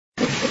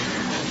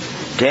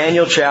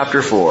Daniel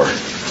chapter 4.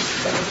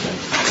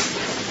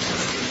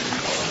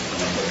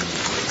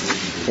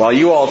 While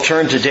you all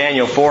turn to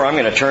Daniel 4, I'm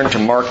going to turn to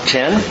Mark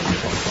 10. And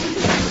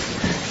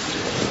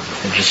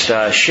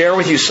just share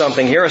with you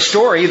something here. A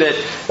story that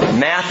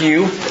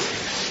Matthew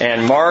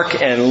and Mark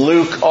and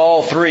Luke,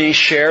 all three,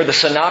 share. The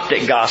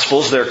synoptic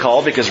gospels, they're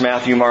called, because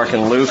Matthew, Mark,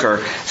 and Luke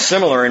are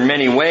similar in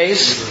many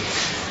ways.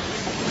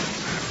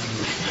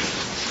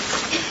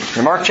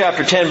 In Mark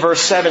chapter 10,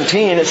 verse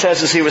 17, it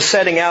says, as he was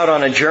setting out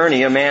on a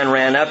journey, a man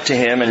ran up to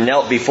him and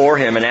knelt before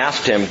him and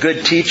asked him,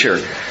 "Good teacher,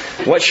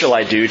 what shall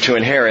I do to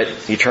inherit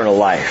eternal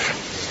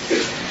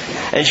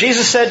life?" And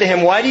Jesus said to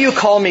him, "Why do you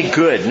call me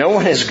good? No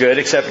one is good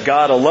except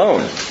God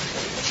alone.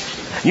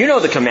 You know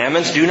the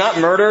commandments. Do not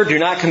murder, do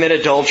not commit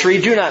adultery,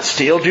 do not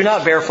steal, do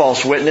not bear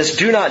false witness,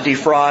 do not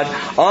defraud,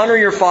 honor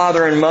your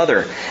father and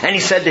mother." And he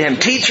said to him,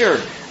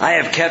 "Teacher, I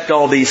have kept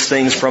all these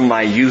things from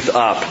my youth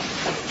up."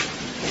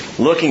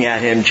 Looking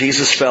at him,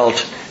 Jesus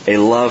felt a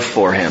love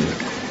for him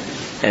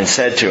and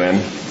said to him,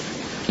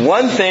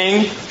 "One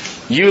thing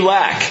you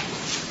lack.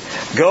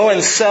 Go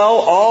and sell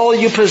all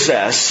you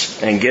possess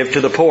and give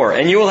to the poor,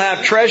 and you will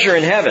have treasure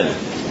in heaven.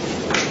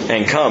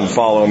 And come,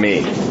 follow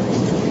me."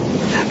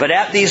 But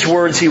at these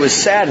words he was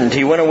saddened.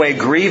 He went away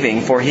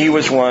grieving, for he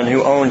was one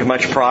who owned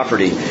much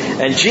property.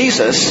 And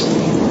Jesus,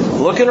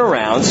 looking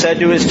around, said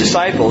to his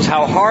disciples,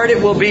 "How hard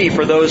it will be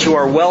for those who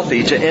are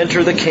wealthy to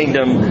enter the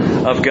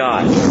kingdom of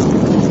God."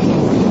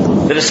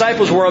 The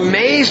disciples were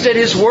amazed at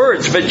his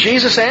words, but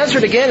Jesus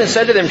answered again and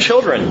said to them,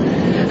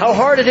 "Children, how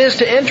hard it is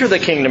to enter the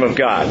kingdom of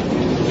God.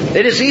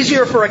 It is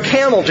easier for a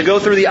camel to go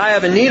through the eye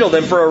of a needle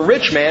than for a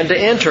rich man to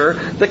enter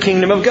the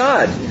kingdom of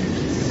God."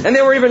 And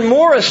they were even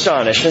more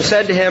astonished and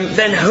said to him,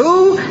 "Then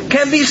who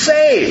can be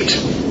saved?"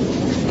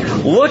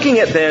 Looking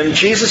at them,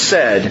 Jesus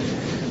said,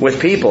 "With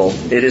people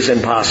it is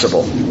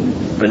impossible,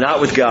 but not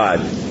with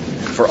God,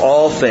 for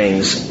all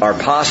things are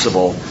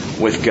possible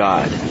with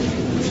God."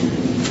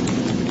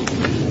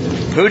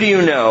 Who do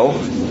you know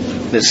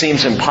that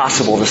seems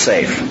impossible to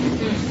save?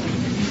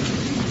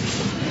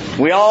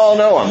 We all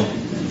know them.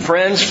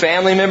 Friends,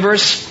 family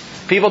members,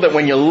 people that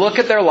when you look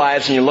at their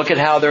lives and you look at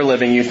how they're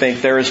living, you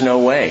think there is no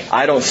way.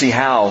 I don't see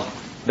how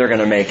they're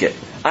going to make it.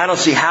 I don't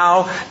see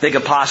how they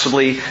could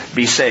possibly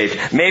be saved.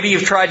 Maybe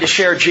you've tried to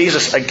share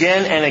Jesus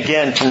again and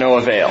again to no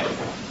avail.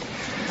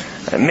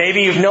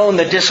 Maybe you've known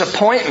the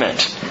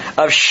disappointment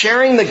of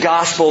sharing the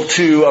gospel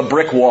to a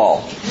brick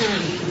wall.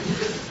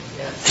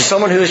 To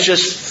someone who is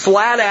just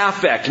flat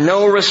affect,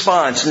 no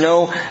response,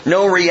 no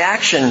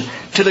reaction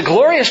to the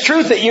glorious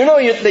truth that you know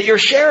that you're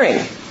sharing.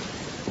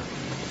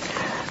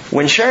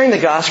 When sharing the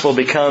gospel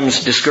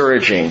becomes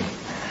discouraging,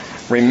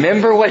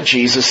 remember what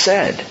Jesus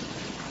said.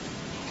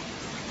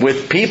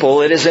 With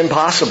people it is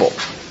impossible,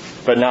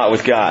 but not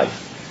with God.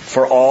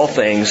 For all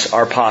things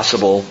are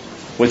possible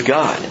with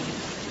God.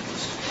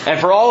 And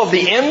for all of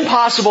the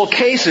impossible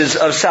cases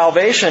of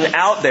salvation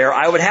out there,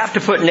 I would have to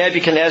put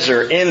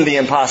Nebuchadnezzar in the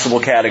impossible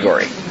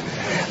category.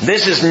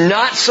 This is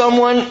not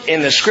someone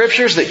in the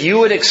Scriptures that you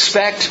would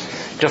expect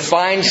to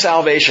find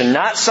salvation.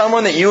 Not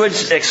someone that you would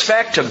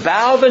expect to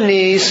bow the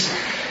knees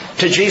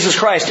to Jesus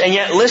Christ. And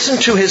yet listen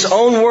to his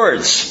own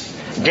words.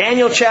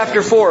 Daniel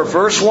chapter 4,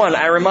 verse 1.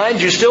 I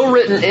remind you, still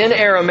written in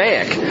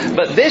Aramaic.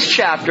 But this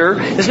chapter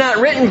is not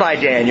written by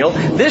Daniel.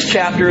 This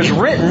chapter is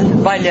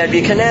written by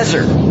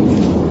Nebuchadnezzar.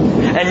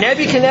 And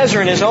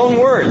Nebuchadnezzar, in his own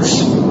words,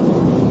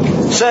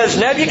 says,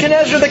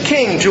 "Nebuchadnezzar the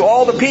king, to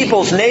all the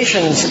peoples,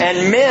 nations,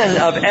 and men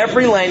of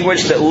every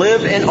language that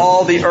live in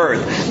all the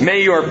earth,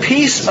 may your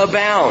peace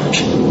abound.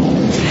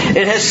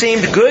 It has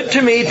seemed good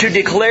to me to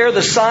declare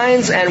the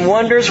signs and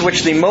wonders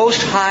which the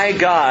Most High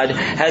God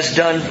has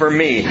done for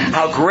me.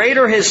 How great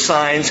are His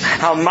signs,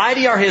 how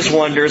mighty are His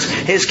wonders.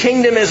 His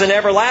kingdom is an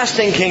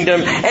everlasting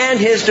kingdom, and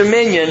His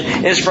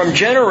dominion is from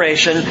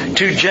generation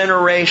to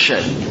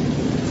generation."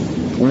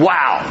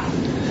 Wow!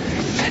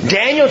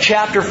 Daniel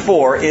chapter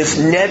 4 is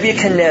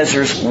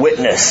Nebuchadnezzar's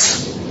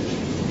witness.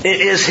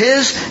 It is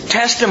his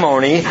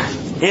testimony,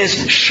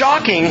 his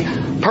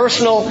shocking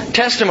personal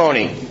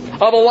testimony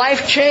of a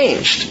life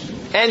changed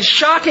and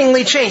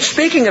shockingly changed.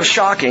 Speaking of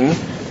shocking,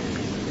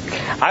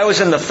 I was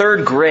in the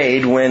 3rd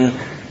grade when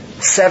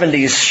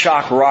 70s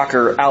shock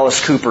rocker Alice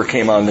Cooper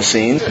came on the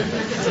scene.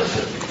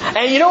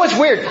 And you know what's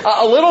weird?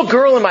 A little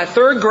girl in my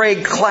 3rd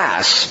grade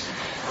class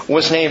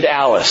was named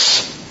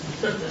Alice.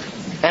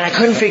 And I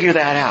couldn't figure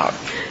that out.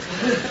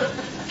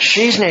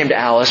 She's named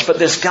Alice, but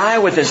this guy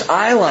with his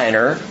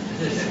eyeliner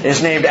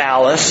is named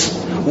Alice.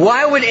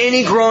 Why would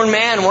any grown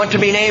man want to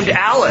be named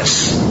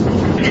Alice?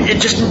 It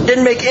just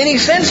didn't make any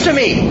sense to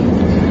me.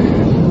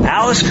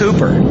 Alice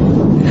Cooper.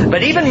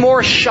 But even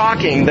more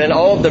shocking than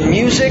all of the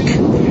music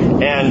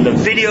and the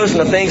videos and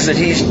the things that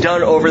he's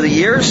done over the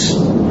years,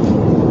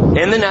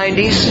 in the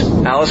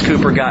 90s, Alice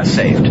Cooper got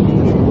saved.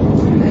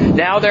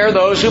 Now there are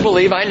those who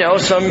believe, I know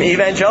some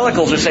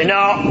evangelicals who say,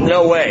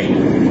 no way.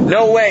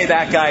 No way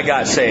that guy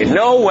got saved.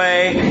 No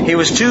way. He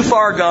was too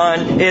far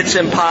gone. It's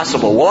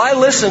impossible. Well, I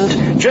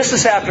listened just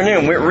this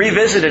afternoon. We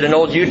revisited an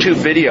old YouTube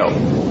video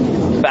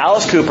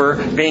Alice Cooper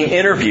being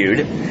interviewed,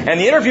 and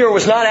the interviewer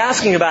was not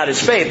asking about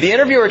his faith. The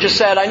interviewer just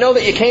said, I know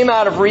that you came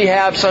out of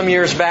rehab some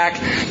years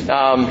back,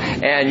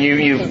 and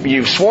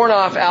you've sworn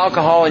off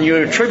alcohol, and you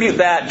attribute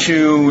that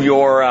to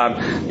your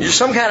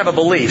some kind of a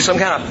belief, some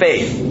kind of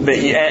faith.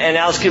 And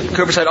Alice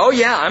Cooper said, oh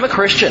yeah, I'm a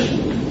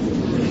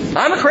Christian.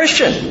 I'm a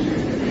Christian.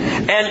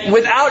 And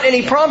without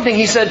any prompting,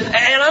 he said,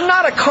 and I'm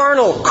not a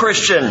carnal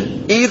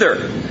Christian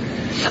either.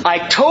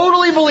 I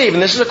totally believe,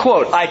 and this is a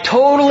quote, I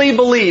totally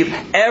believe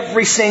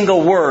every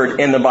single word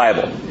in the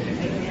Bible.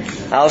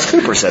 Alice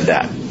Cooper said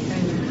that.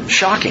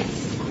 Shocking.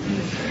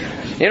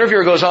 The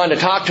interviewer goes on to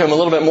talk to him a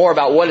little bit more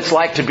about what it's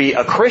like to be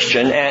a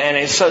Christian, and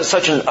he's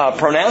such a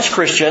pronounced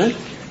Christian,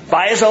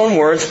 by his own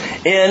words,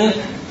 in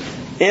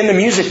the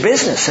music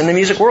business, in the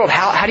music world.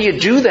 How do you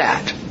do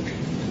that?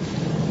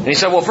 And he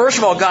said, well, first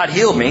of all, God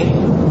healed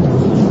me.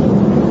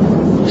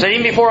 He said,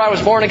 even before I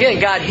was born again,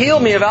 God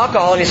healed me of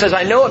alcohol. And he says,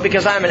 I know it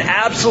because I'm an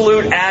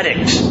absolute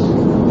addict.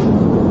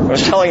 I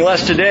was telling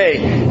Les today,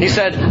 he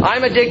said,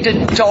 I'm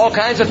addicted to all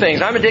kinds of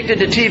things. I'm addicted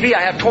to TV.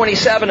 I have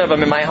 27 of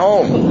them in my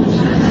home.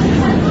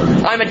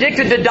 I'm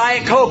addicted to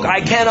Diet Coke.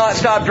 I cannot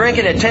stop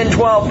drinking it. 10,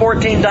 12,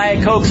 14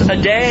 Diet Cokes a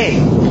day.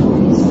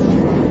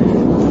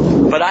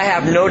 But I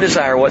have no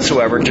desire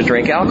whatsoever to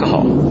drink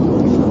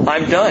alcohol.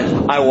 I'm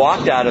done. I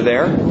walked out of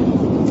there,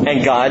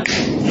 and God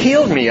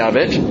healed me of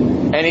it.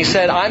 And he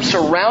said, I'm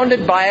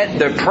surrounded by it.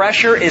 The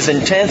pressure is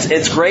intense.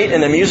 It's great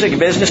in the music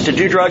business to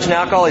do drugs and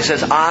alcohol. He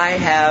says, I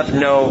have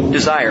no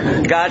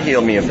desire. God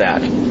healed me of that.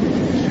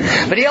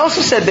 But he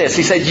also said this.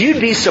 He said, you'd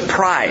be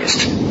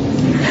surprised.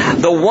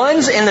 The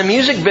ones in the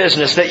music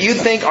business that you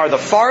think are the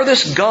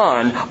farthest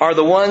gone are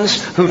the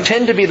ones who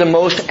tend to be the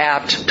most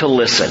apt to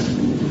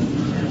listen.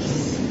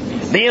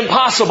 The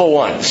impossible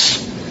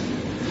ones.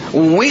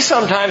 We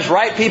sometimes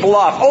write people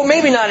off. Oh,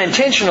 maybe not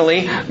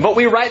intentionally, but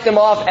we write them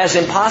off as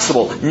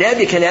impossible.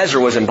 Nebuchadnezzar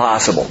was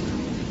impossible.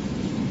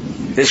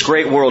 This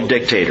great world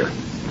dictator.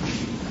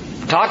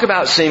 Talk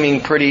about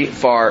seeming pretty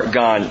far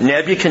gone.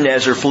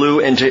 Nebuchadnezzar flew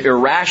into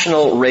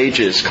irrational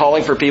rages,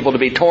 calling for people to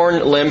be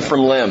torn limb from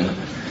limb,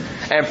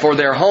 and for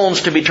their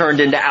homes to be turned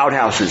into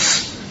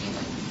outhouses.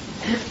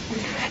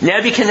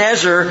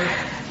 Nebuchadnezzar,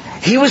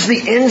 he was the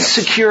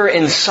insecure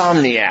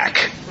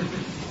insomniac.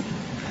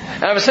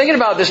 And I was thinking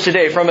about this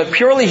today from a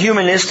purely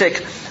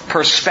humanistic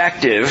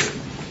perspective.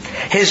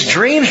 His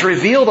dreams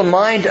reveal the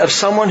mind of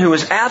someone who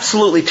was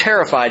absolutely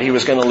terrified he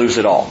was going to lose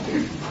it all.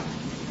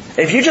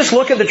 If you just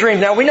look at the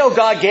dreams, now we know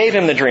God gave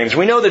him the dreams.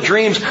 We know the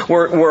dreams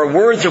were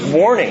words of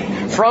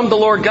warning from the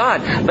Lord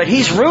God. But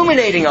he's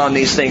ruminating on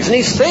these things and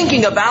he's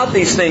thinking about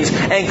these things.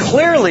 And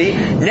clearly,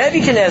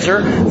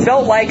 Nebuchadnezzar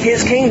felt like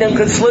his kingdom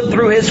could slip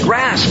through his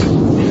grasp.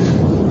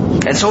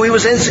 And so he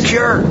was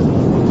insecure.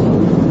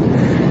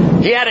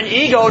 He had an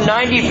ego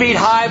 90 feet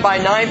high by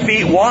 9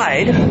 feet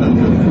wide.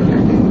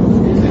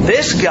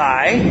 This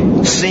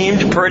guy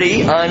seemed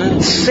pretty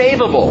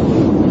unsavable.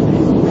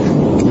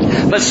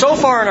 But so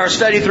far in our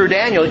study through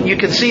Daniel, you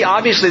can see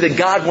obviously that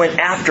God went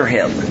after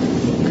him.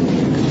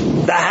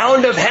 The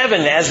hound of heaven,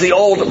 as the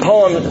old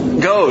poem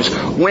goes,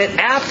 went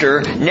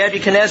after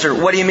Nebuchadnezzar.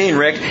 What do you mean,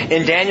 Rick?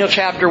 In Daniel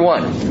chapter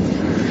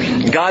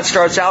 1, God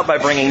starts out by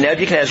bringing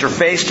Nebuchadnezzar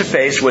face to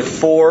face with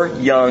 4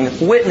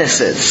 young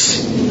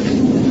witnesses.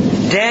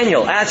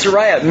 Daniel,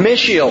 Azariah,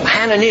 Mishael,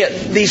 Hananiah,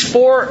 these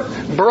 4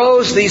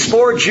 bros, these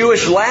 4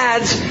 Jewish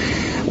lads,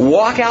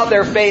 walk out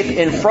their faith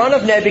in front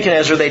of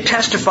Nebuchadnezzar. They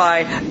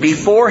testify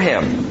before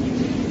him.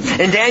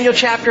 In Daniel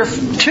chapter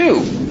 2,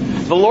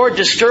 the Lord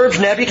disturbs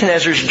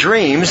Nebuchadnezzar's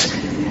dreams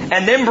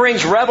and then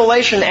brings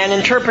revelation and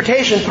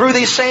interpretation through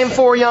these same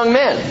 4 young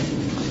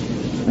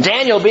men.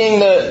 Daniel being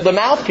the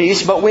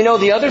mouthpiece, but we know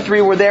the other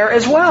 3 were there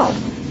as well.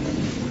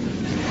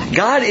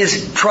 God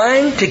is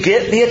trying to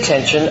get the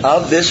attention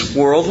of this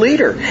world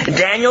leader. In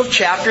Daniel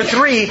chapter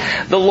 3,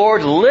 the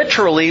Lord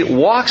literally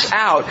walks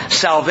out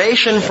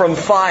salvation from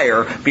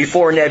fire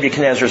before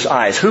Nebuchadnezzar's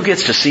eyes. Who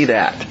gets to see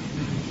that?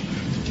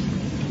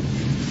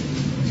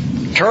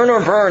 Turn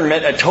or burn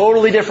meant a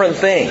totally different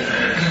thing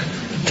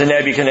to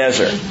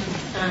Nebuchadnezzar.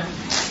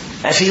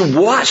 As he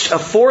watched a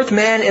 4th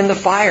man in the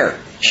fire,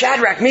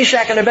 Shadrach,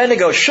 Meshach, and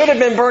Abednego should have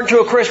been burnt to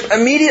a crisp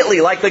immediately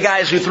like the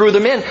guys who threw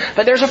them in.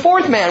 But there's a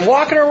 4th man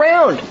walking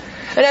around.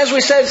 And as we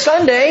said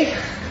Sunday,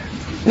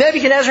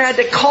 Nebuchadnezzar had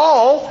to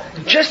call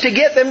just to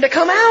get them to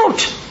come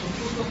out.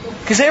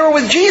 Because they were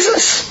with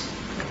Jesus.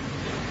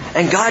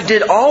 And God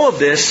did all of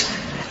this.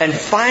 And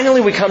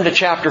finally we come to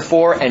chapter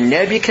 4 and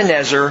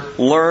Nebuchadnezzar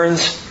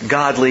learns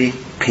godly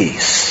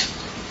peace.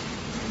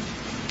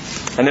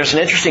 And there's an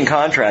interesting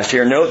contrast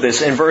here. Note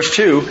this. In verse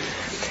 2,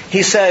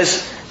 he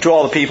says to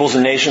all the peoples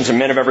and nations and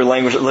men of every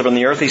language that live on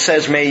the earth, he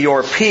says, may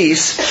your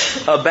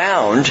peace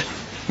abound.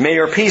 May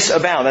your peace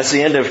abound. That's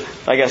the end of,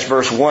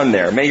 verse 1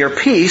 there. May your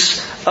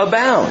peace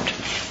abound.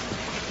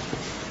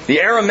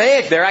 The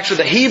Aramaic there, actually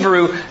the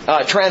Hebrew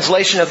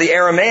translation of the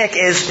Aramaic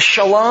is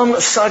Shalom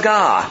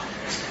Sagah,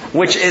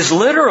 which is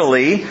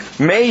literally,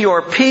 may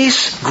your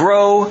peace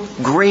grow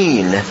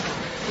green.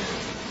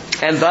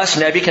 And thus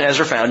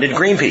Nebuchadnezzar founded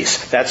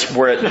Greenpeace. That's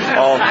where it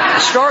all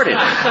started.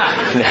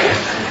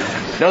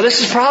 Now,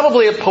 this is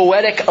probably a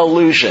poetic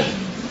allusion,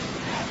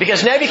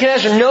 because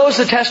Nebuchadnezzar knows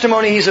the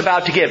testimony he's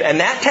about to give. And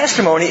that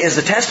testimony is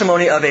the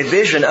testimony of a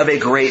vision of a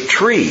great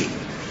tree.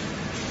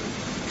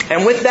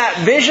 And with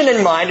that vision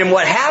in mind and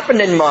what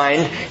happened in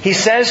mind, he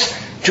says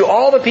to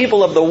all the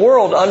people of the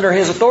world under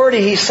his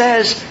authority, he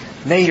says,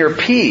 may your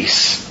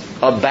peace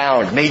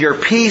abound. May your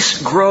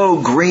peace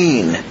grow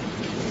green.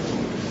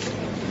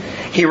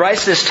 He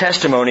writes this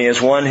testimony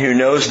as one who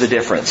knows the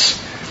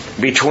difference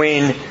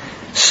between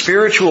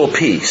spiritual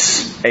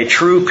peace, a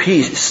true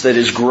peace that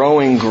is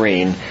growing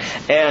green,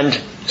 and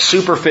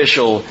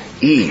superficial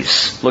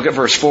ease. Look at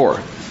verse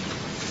 4.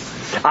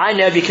 I,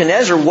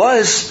 Nebuchadnezzar,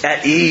 was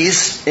at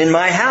ease in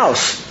my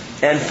house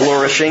and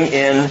flourishing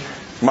in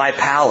my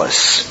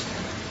palace.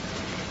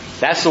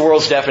 That's the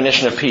world's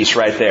definition of peace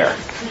right there.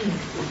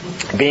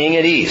 Being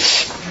at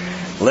ease.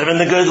 Living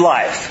the good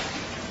life.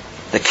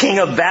 The king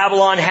of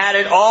Babylon had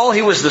it all.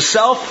 He was the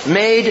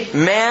self-made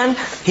man.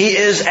 He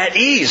is at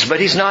ease, but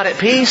he's not at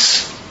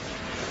peace.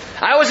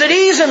 I was at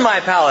ease in my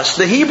palace.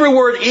 The Hebrew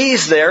word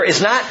ease there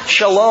is not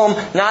shalom,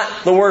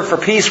 not the word for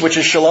peace, which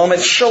is shalom.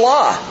 It's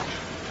shalah.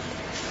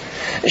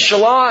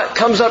 Shalah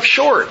comes up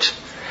short.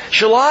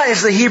 Shalah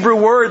is the Hebrew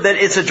word that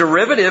it's a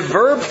derivative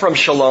verb from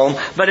shalom,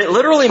 but it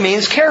literally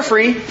means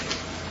carefree,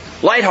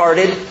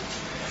 lighthearted.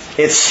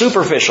 It's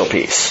superficial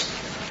peace.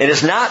 It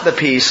is not the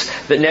peace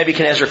that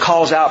Nebuchadnezzar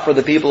calls out for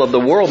the people of the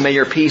world. May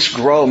your peace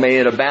grow, may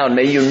it abound,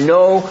 may you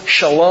know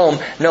shalom.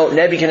 No,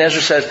 Nebuchadnezzar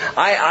says,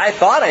 I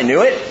thought I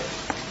knew it.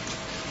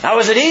 I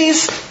was at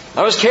ease.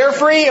 I was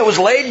carefree. I was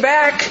laid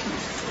back.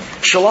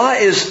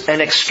 Shalah is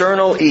an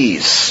external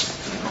ease.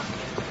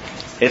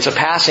 It's a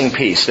passing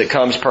peace that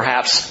comes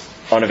perhaps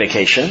on a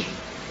vacation,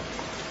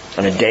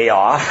 on a day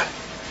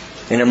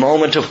off, in a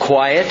moment of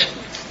quiet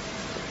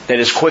that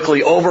is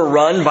quickly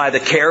overrun by the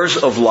cares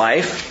of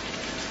life.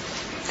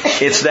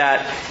 It's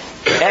that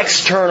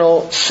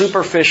external,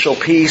 superficial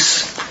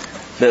peace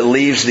that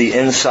leaves the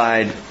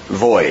inside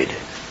void.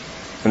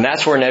 And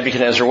that's where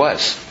Nebuchadnezzar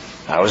was.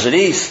 I was at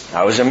ease.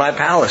 I was in my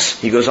palace.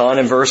 He goes on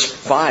in verse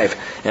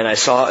 5. And I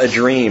saw a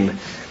dream,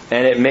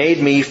 and it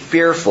made me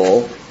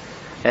fearful.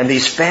 And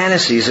these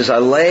fantasies as I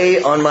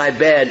lay on my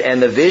bed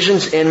and the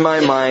visions in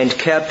my mind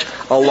kept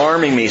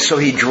alarming me. So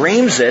he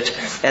dreams it,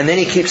 and then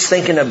he keeps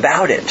thinking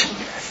about it.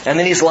 And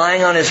then he's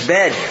lying on his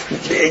bed,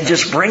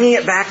 just bringing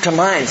it back to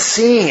mind,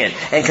 seeing it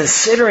and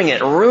considering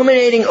it,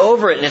 ruminating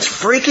over it, and it's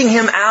freaking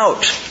him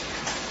out.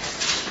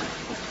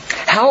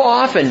 How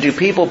often do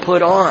people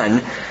put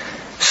on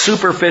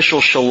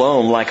superficial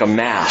shalom like a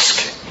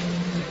mask,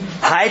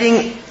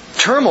 hiding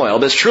turmoil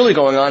that's truly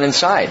going on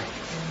inside?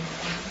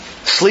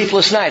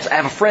 Sleepless nights. I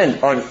have a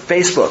friend on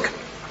Facebook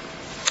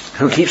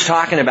who keeps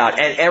talking about,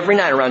 and every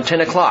night around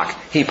 10 o'clock,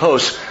 he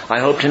posts,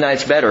 I hope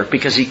tonight's better,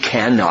 because he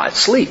cannot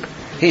sleep.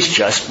 He's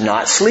just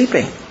not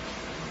sleeping.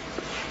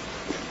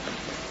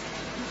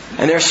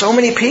 And there are so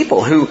many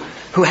people who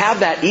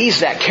have that ease,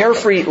 that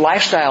carefree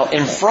lifestyle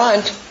in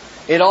front.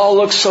 It all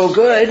looks so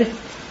good.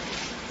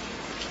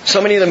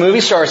 So many of the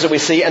movie stars that we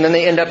see, and then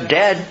they end up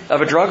dead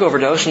of a drug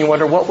overdose, and you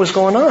wonder what was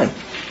going on.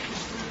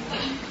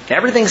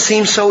 Everything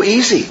seems so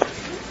easy.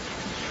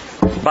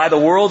 By the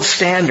world's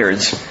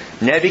standards,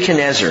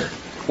 Nebuchadnezzar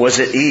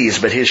was at ease,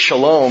 but his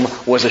shalom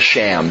was a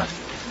sham.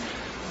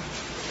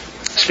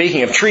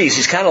 Speaking of trees,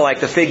 he's kind of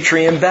like the fig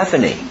tree in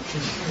Bethany.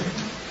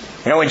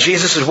 You know, when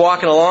Jesus is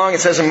walking along,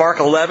 it says in Mark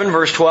 11,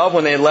 verse 12,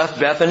 when they had left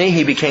Bethany,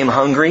 he became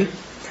hungry.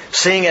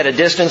 Seeing at a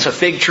distance a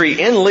fig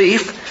tree in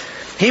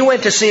leaf, he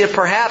went to see if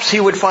perhaps he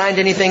would find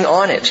anything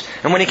on it.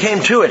 And when he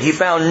came to it, he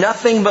found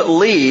nothing but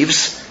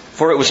leaves,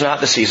 for it was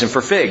not the season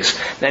for figs.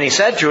 Then he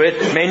said to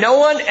it, may no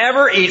one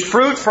ever eat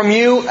fruit from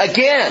you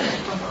again.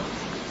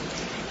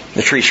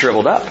 The tree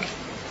shriveled up,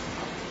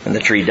 and the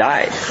tree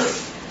died.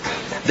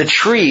 The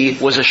tree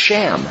was a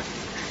sham.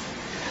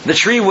 The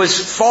tree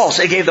was false.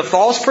 It gave the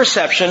false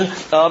perception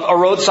of a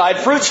roadside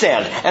fruit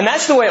stand. And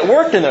that's the way it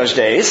worked in those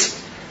days.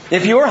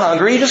 If you were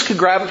hungry, you just could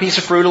grab a piece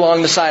of fruit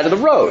along the side of the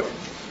road.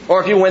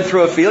 Or if you went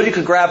through a field, you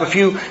could grab a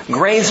few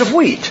grains of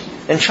wheat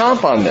and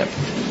chomp on them.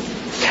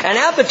 And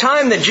at the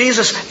time that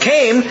Jesus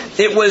came,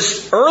 it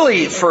was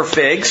early for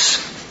figs.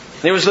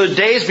 It was the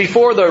days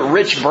before the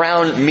rich,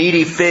 brown,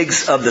 meaty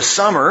figs of the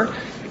summer,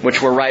 which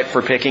were ripe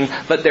for picking,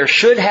 but there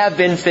should have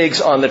been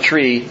figs on the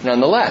tree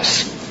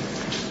nonetheless.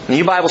 And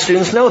you Bible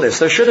students know this.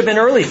 There should have been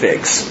early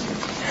figs.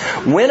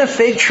 When a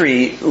fig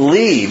tree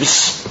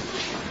leaves,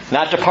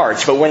 not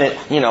departs, but when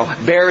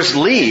it, bears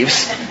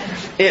leaves,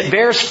 it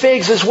bears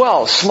figs as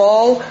well.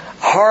 Small,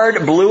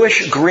 hard,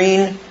 bluish,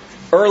 green,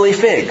 early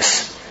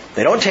figs.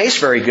 They don't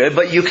taste very good,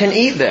 but you can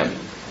eat them.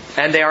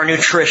 And they are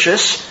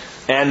nutritious,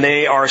 and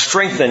they are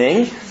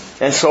strengthening.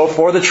 And so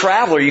for the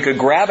traveler, you could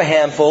grab a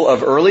handful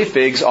of early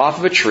figs off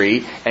of a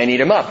tree and eat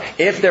them up.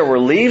 If there were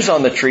leaves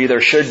on the tree, there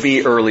should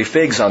be early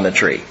figs on the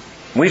tree.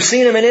 We've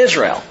seen them in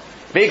Israel.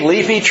 Big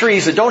leafy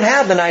trees that don't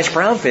have the nice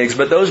brown figs,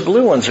 but those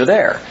blue ones are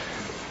there.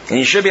 And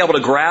you should be able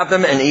to grab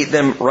them and eat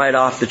them right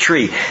off the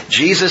tree.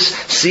 Jesus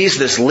sees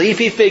this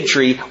leafy fig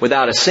tree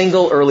without a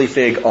single early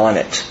fig on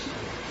it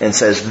and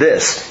says,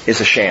 this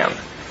is a sham.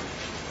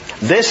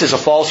 This is a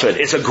falsehood.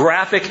 It's a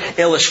graphic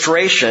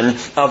illustration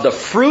of the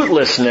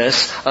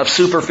fruitlessness of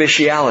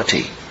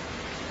superficiality.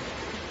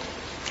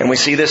 And we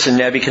see this in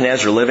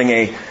Nebuchadnezzar living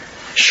a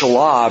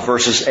Shalah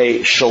versus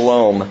a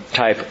Shalom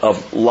type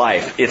of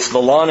life. It's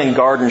the lawn and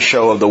garden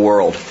show of the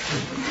world.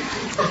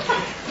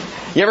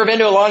 You ever been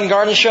to a lawn and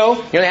garden show?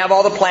 You know, they have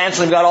all the plants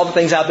and they've got all the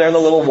things out there and the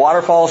little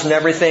waterfalls and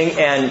everything,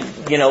 and,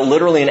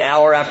 literally an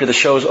hour after the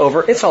show's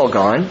over, it's all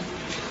gone.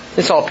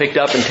 It's all picked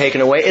up and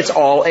taken away. It's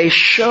all a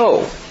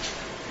show.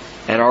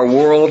 And our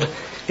world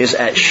is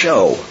at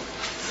show.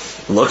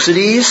 Looks at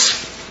ease,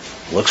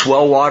 looks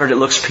well watered, it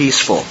looks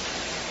peaceful.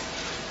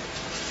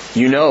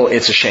 You know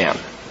it's a sham.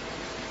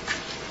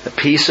 The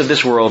peace of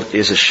this world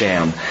is a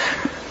sham.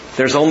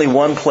 There's only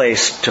one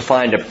place to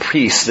find a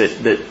peace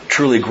that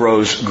truly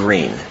grows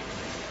green.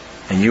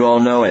 And you all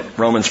know it.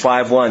 Romans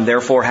 5:1,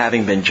 therefore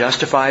having been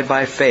justified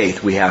by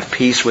faith, we have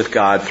peace with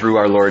God through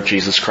our Lord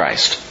Jesus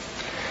Christ.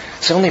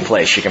 It's the only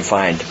place you can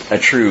find a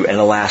true and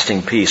a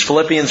lasting peace.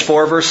 Philippians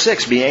 4 verse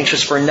 6, be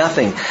anxious for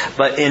nothing,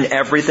 but in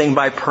everything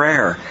by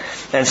prayer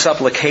and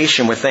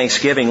supplication with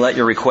thanksgiving, let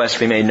your requests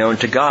be made known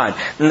to God.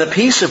 And the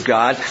peace of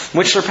God,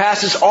 which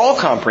surpasses all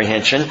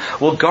comprehension,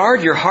 will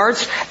guard your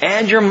hearts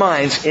and your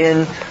minds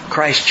in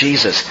Christ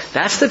Jesus.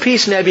 That's the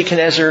peace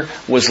Nebuchadnezzar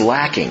was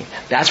lacking.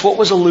 That's what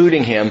was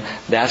eluding him.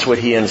 That's what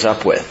he ends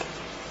up with.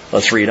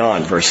 Let's read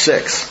on, verse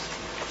 6.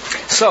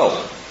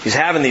 So, he's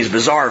having these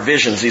bizarre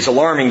visions, these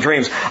alarming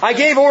dreams. I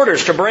gave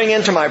orders to bring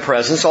into my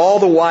presence all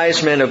the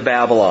wise men of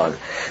Babylon,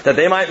 that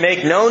they might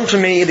make known to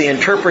me the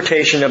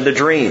interpretation of the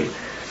dream.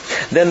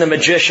 Then the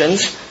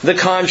magicians, the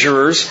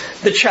conjurers,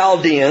 the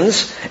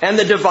Chaldeans, and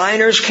the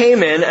diviners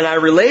came in, and I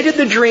related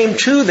the dream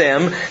to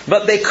them,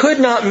 but they could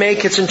not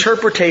make its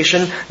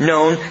interpretation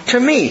known to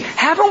me.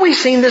 Haven't we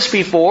seen this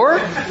before?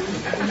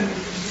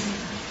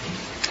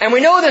 And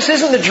we know this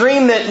isn't the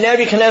dream that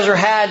Nebuchadnezzar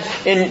had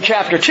in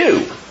chapter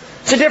 2.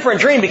 It's a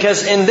different dream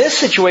because in this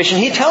situation,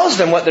 he tells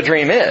them what the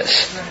dream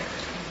is.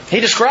 He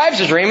describes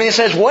the dream and he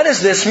says, what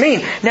does this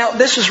mean? Now,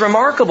 this is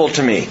remarkable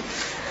to me.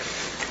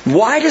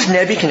 Why does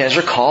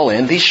Nebuchadnezzar call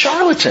in these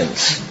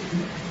charlatans?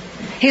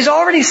 He's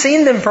already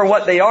seen them for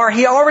what they are.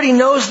 He already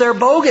knows they're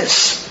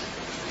bogus.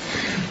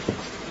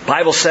 The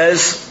Bible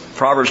says,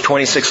 Proverbs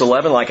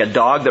 26:11, like a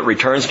dog that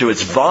returns to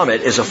its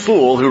vomit is a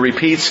fool who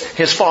repeats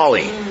his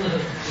folly.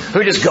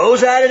 Who just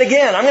goes at it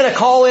again. I'm going to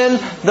call in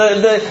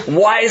the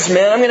wise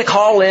men. I'm going to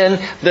call in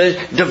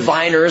the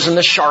diviners and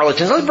the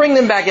charlatans. Let's bring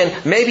them back in.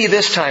 Maybe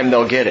this time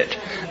they'll get it.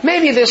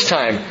 Maybe this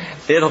time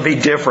it'll be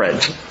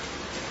different.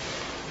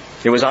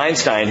 It was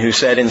Einstein who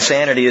said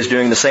insanity is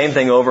doing the same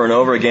thing over and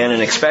over again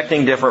and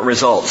expecting different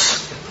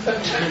results.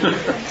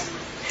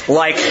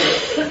 Like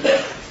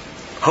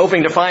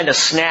hoping to find a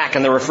snack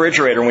in the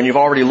refrigerator when you've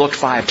already looked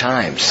 5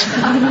 times.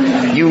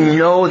 You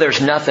know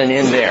there's nothing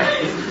in there,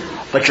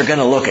 but you're going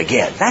to look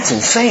again. That's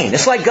insane.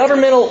 It's like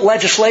governmental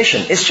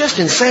legislation. It's just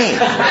insane.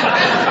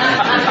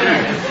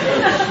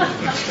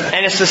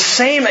 And it's the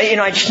same,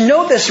 I just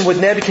note this with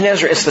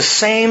Nebuchadnezzar. It's the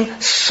same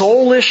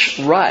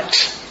soulish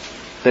rut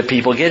that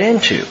people get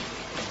into.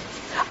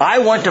 I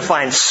want to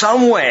find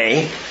some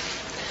way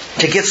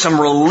to get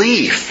some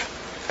relief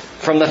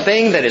from the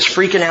thing that is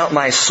freaking out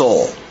my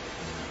soul.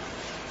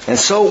 And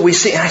so I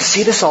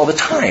see this all the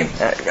time.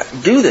 I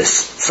do this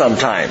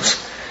sometimes.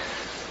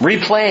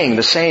 Replaying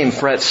the same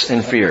threats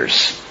and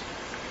fears.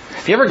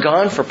 Have you ever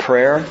gone for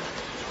prayer,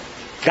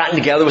 gotten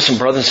together with some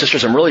brothers and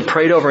sisters and really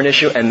prayed over an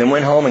issue and then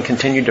went home and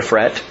continued to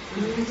fret?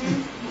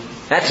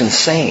 That's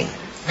insane.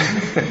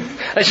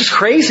 That's just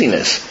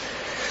craziness.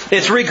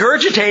 It's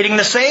regurgitating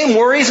the same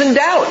worries and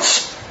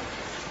doubts.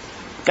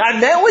 I've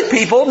met with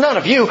people, none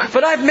of you,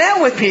 but I've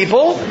met with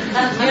people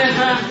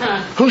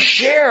who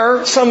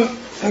share some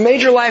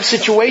major life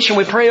situation.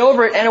 We pray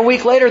over it, and a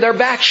week later they're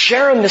back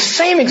sharing the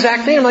same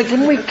exact thing. I'm like,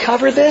 didn't we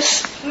cover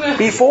this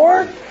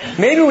before?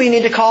 Maybe we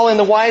need to call in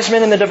the wise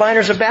men and the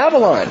diviners of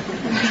Babylon.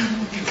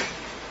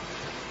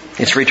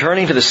 It's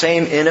returning to the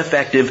same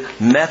ineffective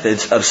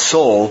methods of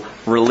soul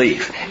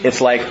relief. It's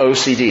like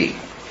OCD.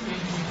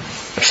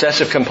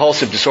 Obsessive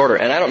compulsive disorder.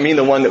 And I don't mean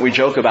the one that we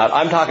joke about.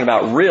 I'm talking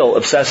about real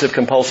obsessive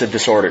compulsive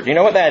disorder. Do you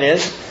know what that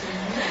is?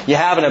 You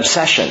have an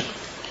obsession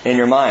in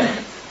your mind.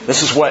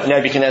 This is what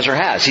Nebuchadnezzar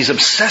has. He's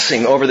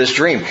obsessing over this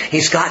dream.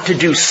 He's got to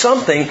do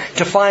something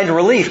to find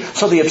relief.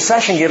 So the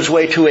obsession gives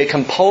way to a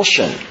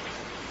compulsion.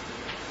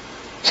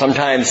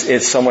 Sometimes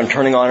it's someone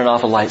turning on and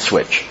off a light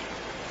switch.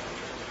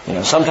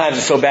 Sometimes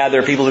it's so bad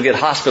there are people who get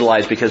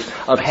hospitalized because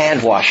of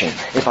hand washing.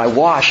 If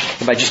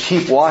I just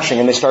keep washing,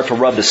 and they start to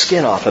rub the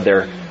skin off of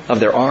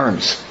their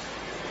arms.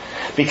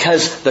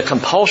 Because the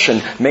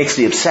compulsion makes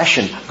the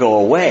obsession go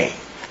away.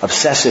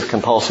 Obsessive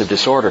compulsive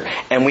disorder.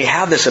 And we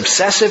have this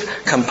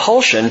obsessive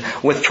compulsion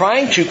with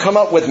trying to come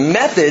up with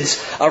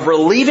methods of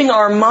relieving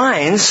our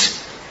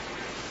minds,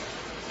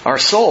 our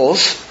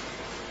souls,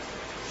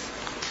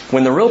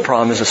 when the real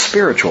problem is a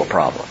spiritual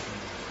problem.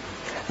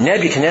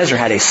 Nebuchadnezzar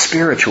had a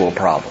spiritual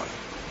problem.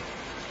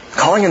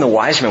 Calling in the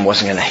wise men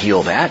wasn't going to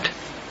heal that.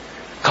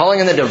 calling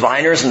in the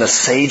diviners and the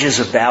sages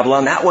of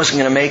Babylon, that wasn't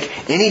going to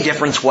make any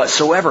difference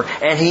whatsoever.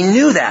 And he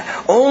knew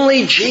that.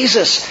 Only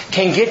Jesus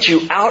can get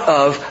you out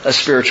of a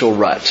spiritual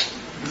rut.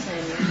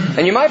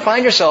 And you might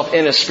find yourself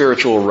in a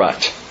spiritual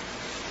rut.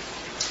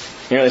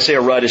 You know, they say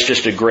a rut is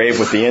just a grave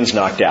with the ends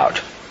knocked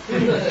out. You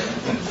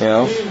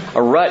know,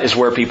 a rut is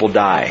where people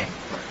die.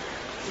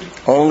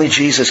 Only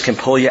Jesus can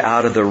pull you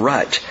out of the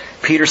rut.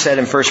 Peter said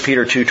in 1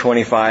 Peter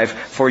 2:25,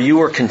 "For you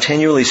were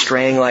continually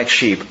straying like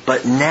sheep,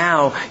 but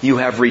now you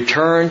have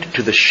returned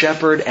to the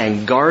shepherd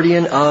and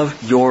guardian of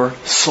your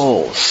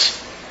souls."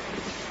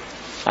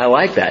 I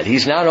like that.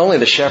 He's not only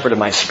the shepherd of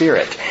my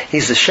spirit,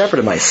 He's the shepherd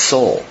of my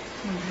soul.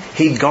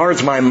 He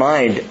guards my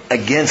mind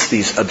against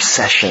these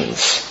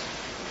obsessions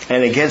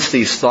and against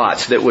these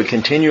thoughts that would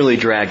continually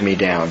drag me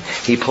down.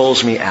 He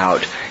pulls me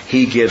out.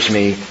 He gives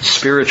me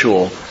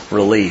spiritual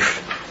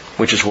relief,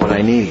 which is what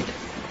I need.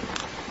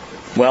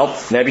 Well,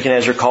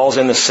 Nebuchadnezzar calls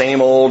in the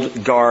same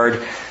old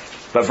guard.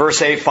 But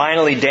verse 8,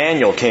 finally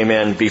Daniel came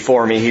in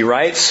before me, he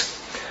writes,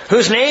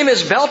 "Whose name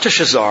is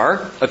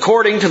Belteshazzar,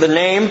 according to the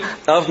name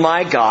of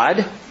my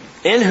God,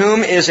 in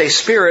whom is a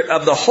spirit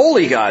of the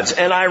holy gods.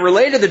 And I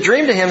related the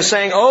dream to him,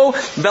 saying, O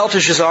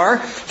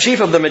Belteshazzar,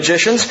 chief of the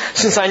magicians,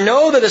 since I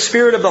know that the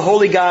spirit of the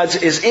holy gods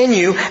is in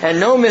you, and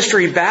no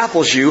mystery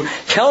baffles you,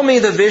 tell me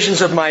the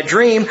visions of my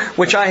dream,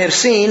 which I have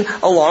seen,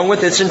 along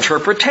with its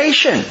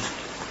interpretation."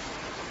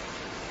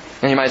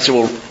 And you might say,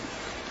 well,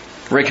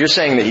 Rick, you're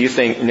saying that you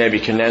think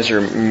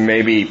Nebuchadnezzar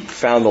maybe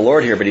found the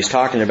Lord here, but he's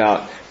talking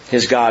about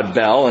his god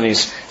Bel, and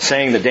he's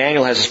saying that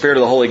Daniel has the spirit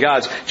of the holy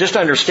gods. Just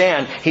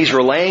understand, he's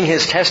relaying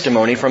his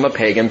testimony from a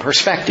pagan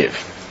perspective.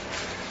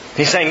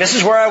 He's saying, this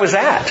is where I was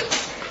at.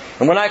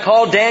 And when I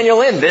called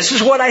Daniel in, this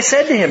is what I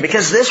said to him,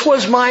 because this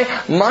was my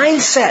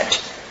mindset.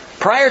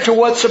 Prior to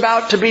what's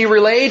about to be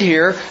relayed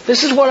here,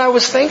 this is what I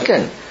was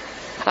thinking.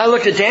 I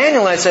looked at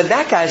Daniel and I said,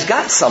 that guy's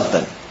got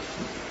something.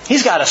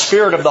 He's got a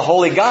spirit of the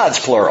holy gods,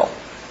 plural.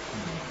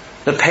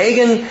 The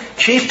pagan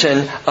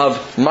chieftain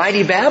of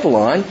mighty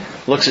Babylon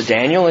looks at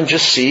Daniel and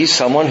just sees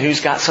someone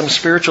who's got some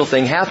spiritual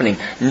thing happening.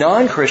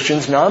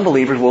 Non-Christians,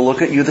 non-believers will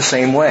look at you the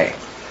same way.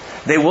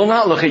 They will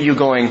not look at you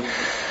going,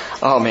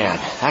 oh man,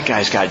 that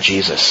guy's got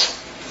Jesus.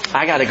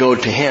 I got to go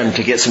to him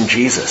to get some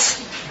Jesus.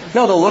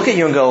 No, they'll look at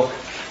you and go,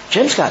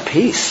 Jim's got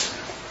peace.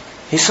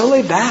 He's so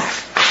laid back.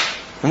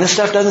 And this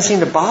stuff doesn't seem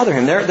to bother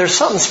him. There's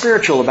something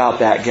spiritual about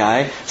that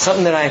guy.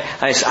 Something that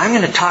I'm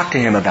going to talk to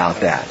him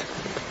about that.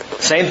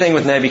 Same thing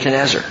with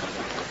Nebuchadnezzar.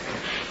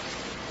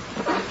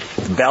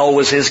 Bel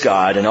was his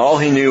god, and all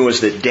he knew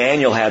was that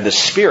Daniel had the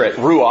spirit,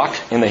 ruach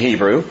in the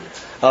Hebrew,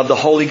 of the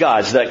holy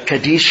gods, the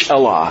Kadesh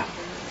Allah.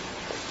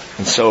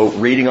 And so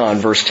reading on,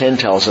 verse 10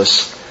 tells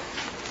us,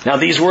 now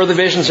these were the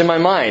visions in my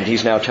mind,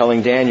 he's now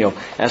telling Daniel.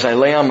 As I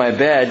lay on my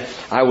bed,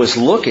 I was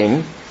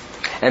looking,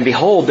 and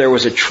behold, there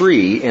was a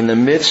tree in the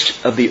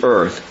midst of the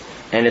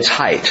earth, and its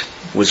height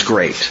was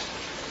great.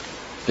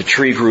 The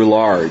tree grew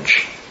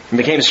large and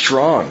became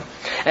strong,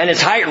 and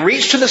its height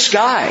reached to the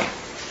sky.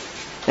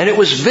 And it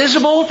was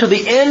visible to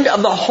the end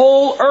of the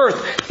whole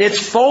earth. Its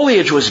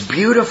foliage was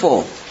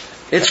beautiful,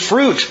 its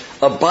fruit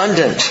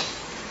abundant,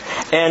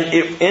 and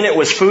in it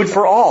was food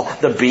for all.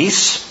 The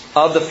beasts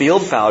of the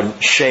field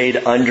found shade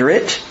under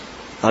it.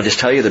 I'll just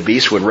tell you, the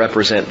beasts would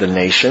represent the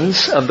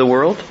nations of the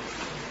world.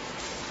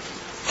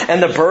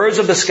 And the birds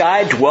of the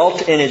sky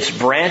dwelt in its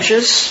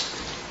branches.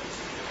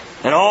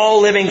 And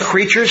all living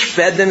creatures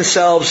fed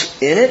themselves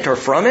in it or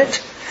from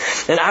it.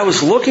 And I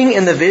was looking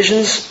in the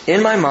visions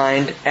in my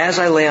mind as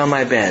I lay on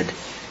my bed.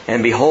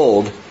 And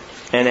behold,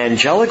 an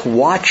angelic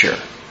watcher,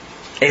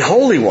 a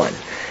holy one,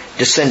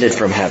 descended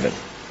from heaven.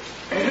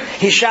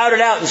 He shouted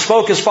out and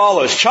spoke as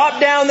follows,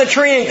 chop down the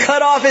tree and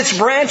cut off its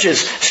branches,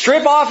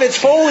 strip off its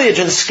foliage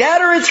and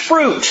scatter its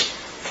fruit.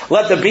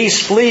 Let the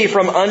beasts flee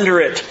from under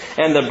it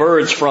and the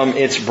birds from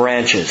its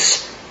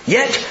branches.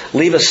 Yet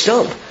leave a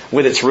stump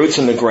with its roots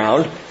in the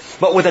ground,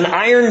 but with an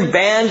iron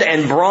band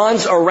and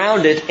bronze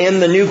around it in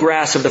the new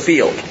grass of the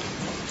field.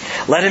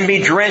 Let him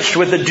be drenched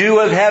with the dew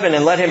of heaven,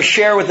 and let him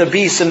share with the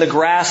beasts in the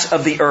grass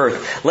of the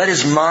earth. Let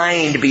his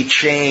mind be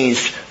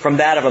changed from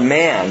that of a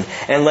man,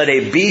 and let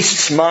a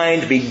beast's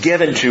mind be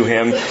given to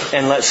him,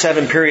 and let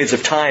 7 periods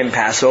of time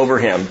pass over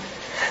him.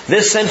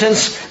 This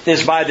sentence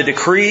is by the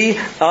decree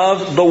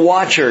of the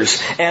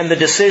watchers, and the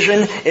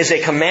decision is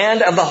a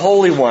command of the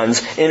holy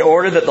ones, in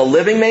order that the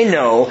living may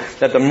know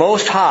that the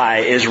Most High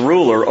is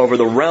ruler over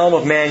the realm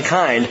of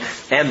mankind,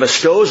 and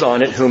bestows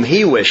on it whom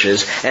He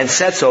wishes, and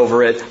sets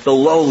over it the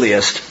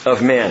lowliest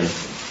of men.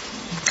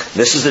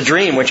 This is the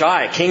dream which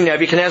I, King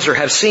Nebuchadnezzar,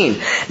 have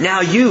seen. Now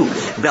you,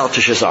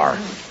 Belteshazzar,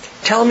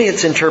 tell me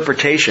its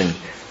interpretation,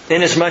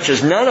 inasmuch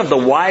as none of the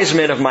wise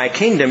men of my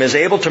kingdom is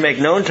able to make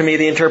known to me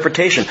the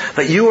interpretation.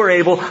 But you are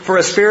able, for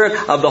a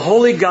spirit of the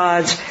holy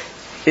gods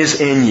is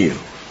in you.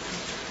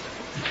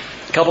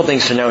 A couple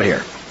things to note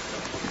here.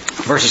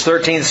 Verses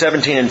 13,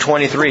 17, and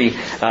 23,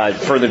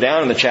 further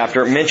down in the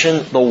chapter,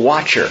 mention the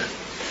watcher.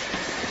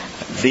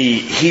 The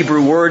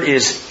Hebrew word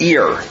is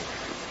ear.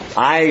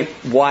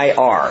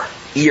 I-Y-R.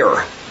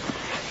 Ear.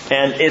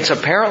 And it's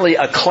apparently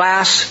a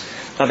class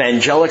of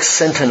angelic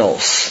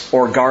sentinels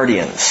or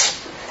guardians.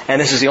 And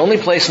this is the only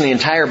place in the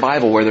entire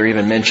Bible where they're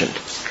even mentioned.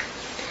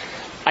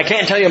 I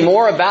can't tell you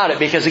more about it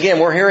because, again,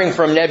 we're hearing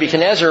from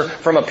Nebuchadnezzar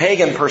from a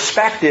pagan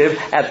perspective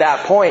at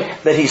that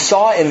point that he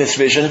saw in this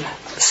vision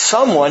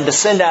someone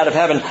descend out of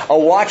heaven, a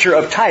watcher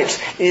of types.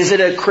 Is it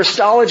a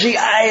Christology?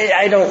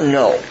 I don't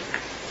know.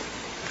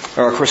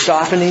 Or a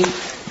Christophany?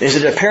 Is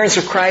it an appearance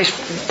of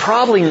Christ?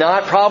 Probably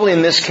not. Probably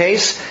in this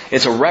case,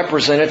 it's a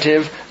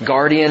representative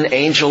guardian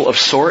angel of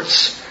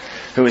sorts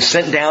who is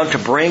sent down to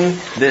bring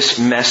this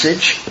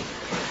message.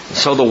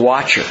 So the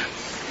watcher.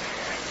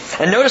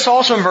 And notice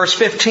also in verse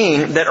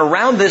 15 that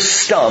around this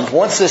stump,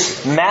 once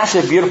this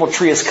massive, beautiful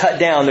tree is cut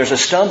down, there's a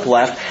stump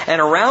left, and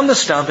around the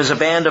stump is a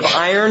band of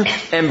iron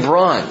and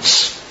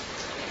bronze.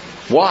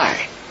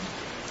 Why?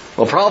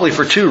 Well, probably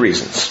for two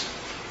reasons.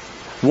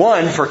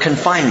 One, for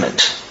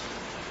confinement.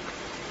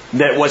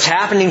 That what's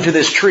happening to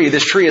this tree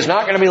is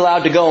not going to be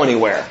allowed to go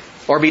anywhere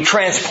or be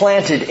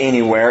transplanted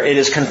anywhere. It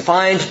is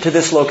confined to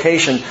this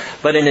location,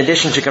 but in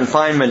addition to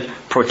confinement,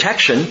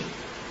 protection.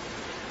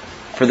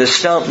 For this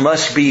stump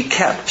must be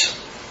kept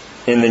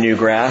in the new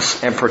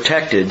grass and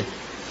protected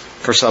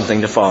for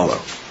something to follow.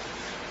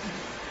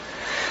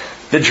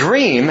 The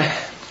dream,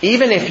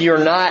 even if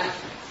you're not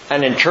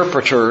an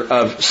interpreter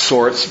of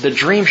sorts, the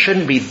dream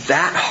shouldn't be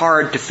that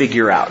hard to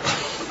figure out.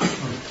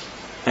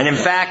 And in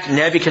fact,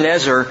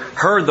 Nebuchadnezzar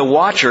heard the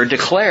watcher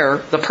declare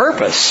the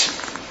purpose.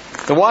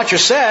 The watcher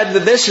said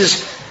that this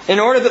is in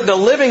order that the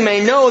living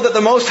may know that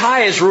the Most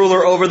High is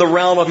ruler over the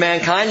realm of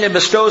mankind and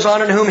bestows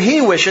on it whom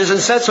He wishes and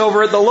sets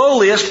over it the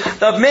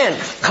lowliest of men.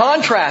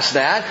 Contrast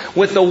that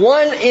with the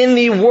one in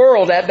the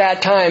world at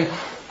that time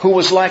who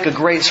was like a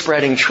great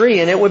spreading tree,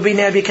 and it would be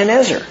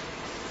Nebuchadnezzar.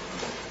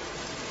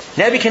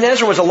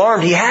 Nebuchadnezzar was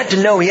alarmed. He had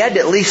to know, he had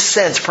to at least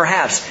sense,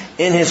 perhaps,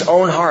 in his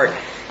own heart,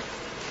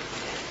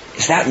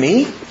 is that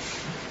me?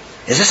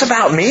 Is this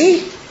about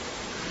me?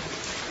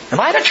 Am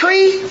I the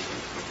tree?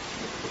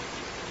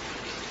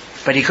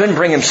 But he couldn't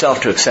bring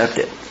himself to accept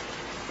it.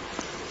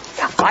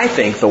 I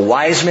think the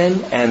wise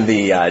men and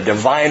the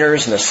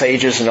diviners and the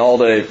sages and all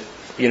the,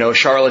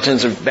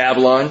 charlatans of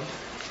Babylon,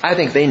 I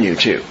think they knew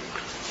too.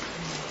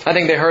 I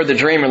think they heard the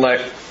dream and like,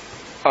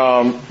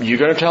 you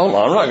going to tell him?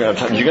 I'm not going to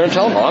tell him. You going to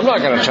tell him? I'm not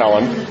going to tell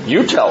him.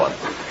 You tell him.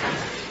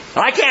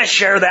 I can't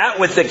share that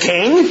with the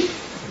king.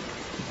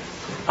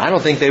 I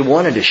don't think they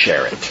wanted to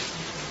share it.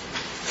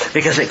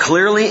 Because it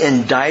clearly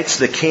indicts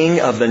the king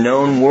of the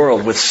known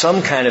world with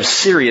some kind of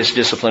serious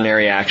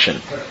disciplinary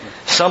action.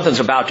 Something's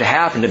about to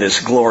happen to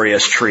this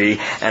glorious tree,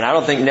 and I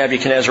don't think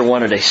Nebuchadnezzar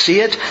wanted to see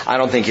it. I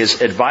don't think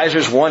his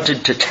advisors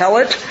wanted to tell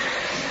it.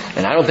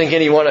 And I don't think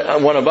any one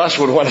of us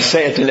would want to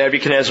say it to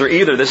Nebuchadnezzar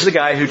either. This is a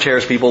guy who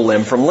tears people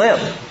limb from limb.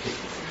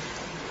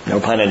 No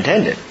pun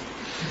intended.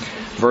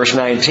 Verse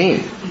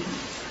 19.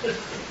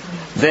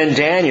 Then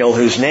Daniel,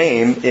 whose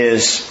name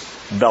is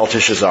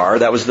Belteshazzar,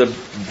 that was the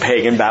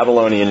pagan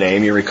Babylonian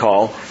name, you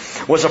recall,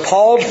 was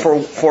appalled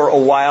for a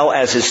while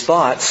as his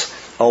thoughts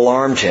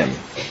alarmed him.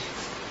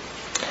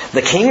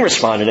 The king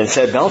responded and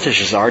said,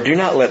 Belteshazzar, do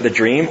not let the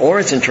dream or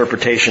its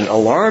interpretation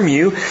alarm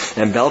you.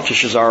 And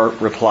Belteshazzar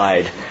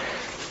replied,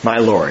 my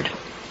lord,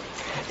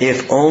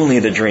 if only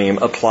the dream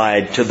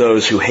applied to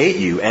those who hate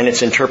you and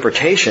its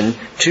interpretation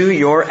to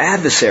your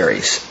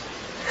adversaries.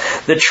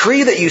 The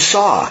tree that you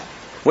saw,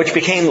 which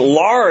became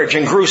large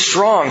and grew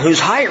strong, whose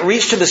height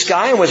reached to the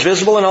sky and was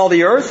visible in all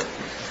the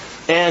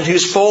earth, and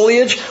whose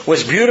foliage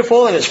was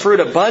beautiful and its fruit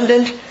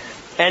abundant,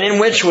 and in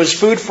which was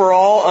food for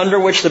all, under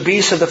which the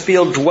beasts of the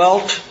field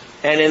dwelt,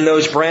 and in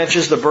those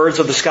branches the birds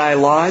of the sky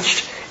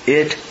lodged,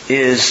 it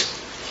is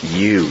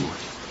you,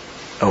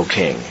 O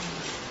king.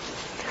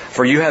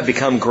 For you have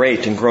become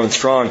great and grown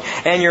strong,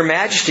 and your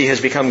majesty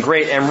has become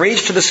great and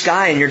reached to the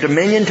sky, and your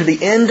dominion to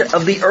the end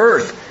of the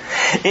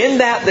earth. In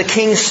that the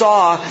king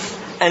saw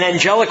an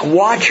angelic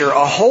watcher,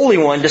 a holy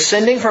one,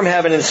 descending from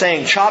heaven and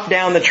saying, chop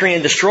down the tree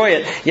and destroy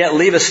it, yet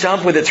leave a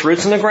stump with its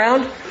roots in the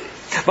ground,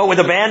 but with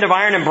a band of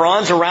iron and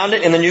bronze around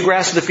it in the new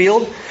grass of the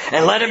field.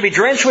 And let him be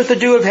drenched with the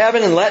dew of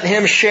heaven, and let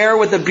him share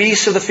with the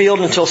beasts of the field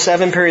until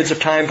 7 periods of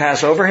time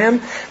pass over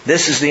him.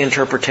 This is the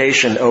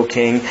interpretation, O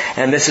king,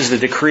 and this is the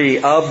decree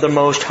of the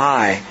Most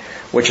High,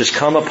 which has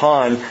come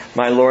upon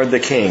my lord the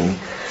king,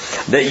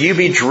 that you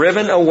be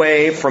driven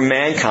away from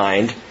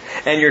mankind,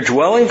 and your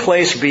dwelling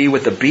place be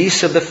with the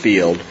beasts of the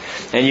field,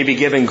 and you be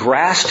given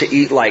grass to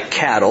eat like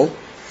cattle,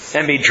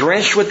 and be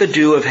drenched with the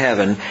dew of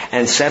heaven,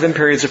 and 7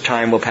 periods of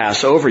time will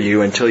pass over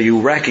you until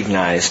you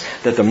recognize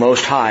that the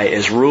Most High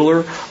is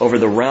ruler over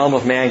the realm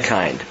of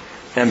mankind,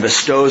 and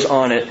bestows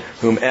on it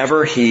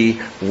whomever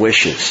He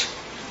wishes.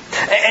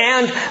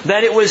 And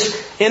that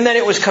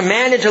it was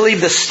commanded to leave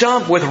the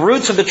stump with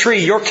roots of the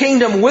tree. Your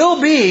kingdom will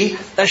be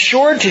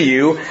assured to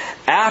you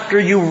after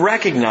you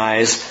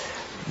recognize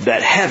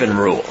that heaven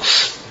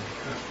rules.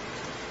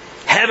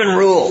 Heaven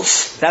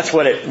rules. That's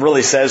what it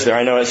really says there.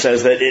 I know it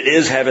says that it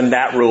is heaven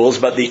that rules,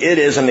 but the it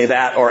is and the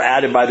that are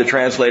added by the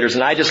translators,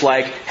 and I just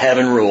like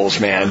heaven rules,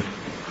 man.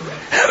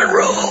 Heaven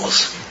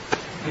rules.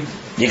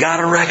 You got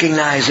to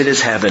recognize it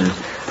is heaven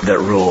that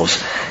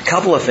rules. A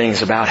couple of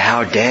things about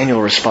how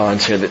Daniel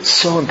responds here that's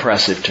so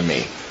impressive to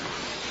me.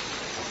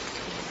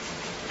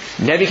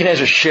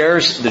 Nebuchadnezzar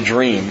shares the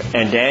dream,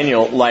 and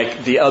Daniel,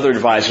 like the other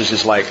advisors,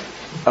 is like,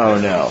 oh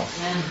no,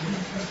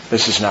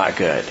 this is not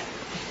good.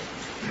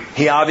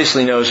 He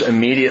obviously knows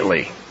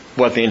immediately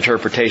what the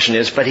interpretation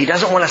is, but he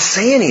doesn't want to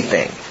say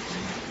anything.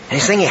 And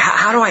he's thinking,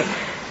 how do I...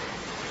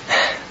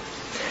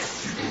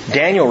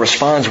 Daniel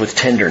responds with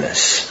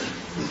tenderness.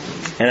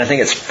 And I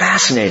think it's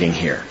fascinating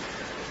here.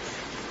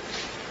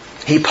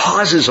 He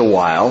pauses a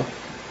while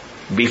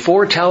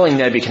before telling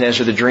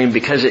Nebuchadnezzar the dream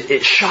because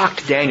it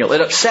shocked Daniel.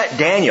 It upset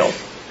Daniel.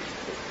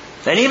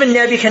 And even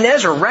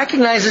Nebuchadnezzar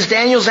recognizes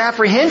Daniel's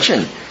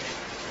apprehension.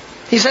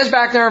 He says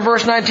back there in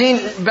verse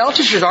 19,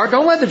 Belteshazzar,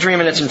 don't let the dream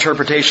and its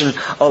interpretation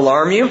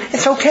alarm you.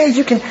 It's okay,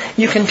 you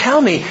can tell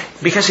me,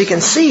 because he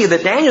can see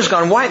that Daniel's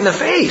gone white in the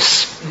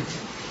face.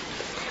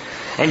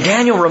 And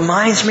Daniel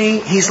reminds me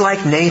he's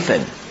like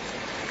Nathan.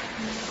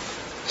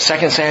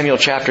 2 Samuel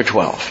chapter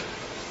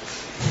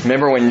 12.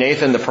 Remember when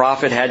Nathan the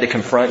prophet had to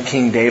confront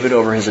King David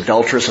over his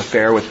adulterous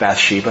affair with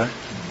Bathsheba?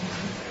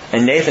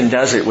 And Nathan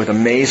does it with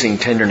amazing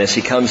tenderness.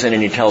 He comes in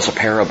and he tells a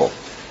parable.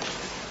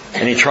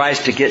 And he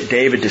tries to get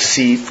David to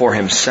see for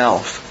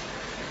himself.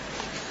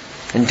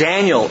 And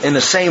Daniel, in the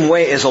same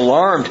way, is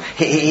alarmed.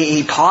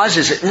 He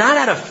pauses it, not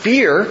out of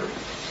fear.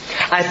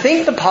 I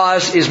think the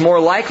pause is more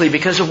likely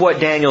because of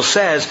what Daniel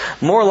says,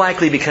 more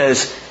likely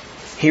because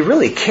he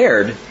really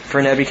cared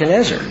for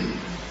Nebuchadnezzar.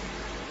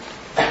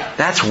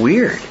 That's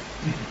weird.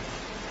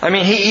 I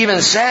mean, he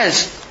even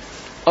says,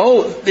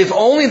 oh, if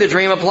only the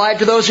dream applied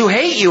to those who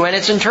hate you and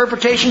its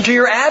interpretation to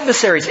your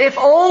adversaries. If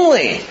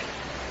only.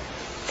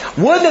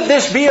 Would that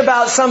this be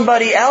about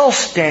somebody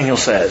else, Daniel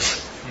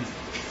says.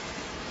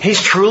 He's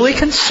truly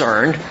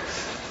concerned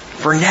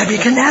for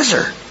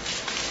Nebuchadnezzar.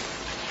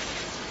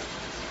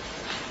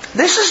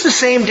 This is the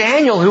same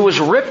Daniel who was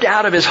ripped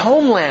out of his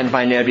homeland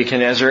by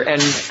Nebuchadnezzar and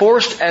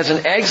forced as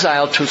an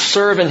exile to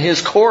serve in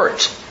his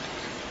court.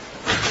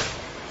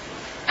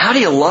 How do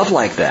you love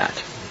like that?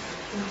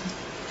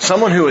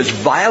 Someone who has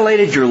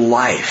violated your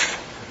life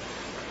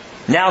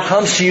now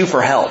comes to you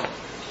for help.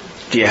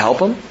 Do you help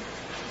them?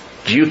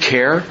 Do you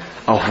care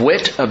a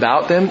whit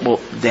about them? Well,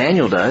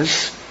 Daniel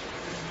does.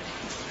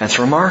 That's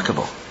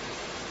remarkable.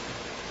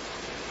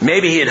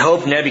 Maybe he had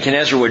hoped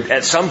Nebuchadnezzar would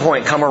at some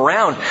point come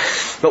around.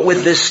 But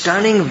with this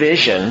stunning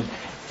vision,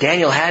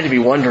 Daniel had to be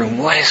wondering,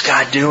 what is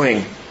God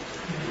doing?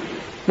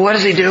 What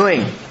is He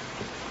doing?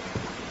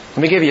 Let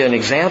me give you an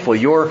example.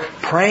 You're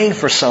praying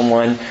for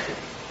someone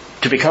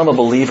to become a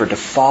believer, to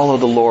follow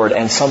the Lord,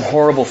 and some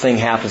horrible thing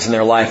happens in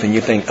their life and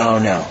you think, oh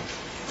no,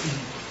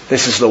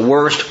 this is the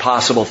worst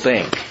possible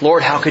thing.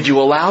 Lord, how could you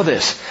allow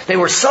this? They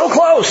were so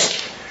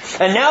close.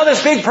 And now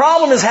this big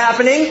problem is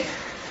happening.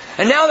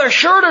 And now they're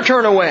sure to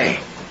turn away.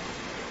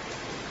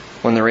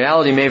 When the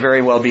reality may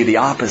very well be the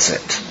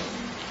opposite.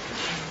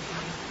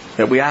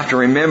 That we have to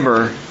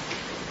remember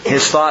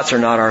His thoughts are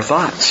not our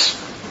thoughts.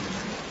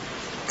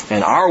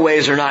 And our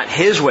ways are not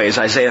His ways.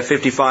 Isaiah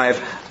 55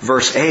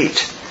 verse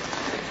 8.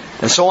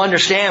 And so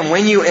understand,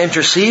 when you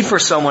intercede for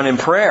someone in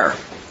prayer,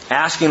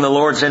 asking the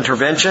Lord's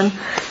intervention,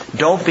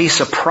 don't be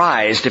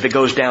surprised if it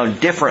goes down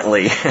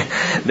differently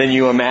than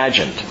you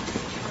imagined.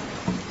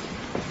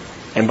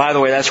 And by the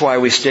way, that's why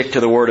we stick to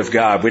the Word of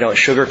God. We don't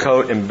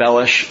sugarcoat,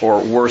 embellish,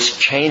 or worse,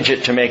 change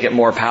it to make it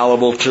more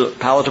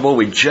palatable.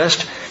 We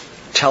just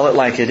tell it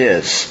like it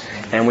is.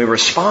 And we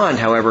respond,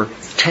 however,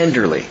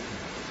 tenderly.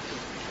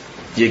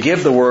 You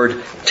give the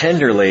Word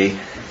tenderly.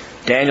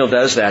 Daniel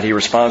does that. He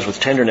responds with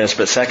tenderness.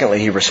 But secondly,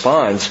 he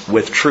responds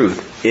with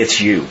truth. It's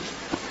you.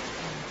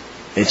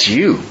 It's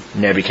you,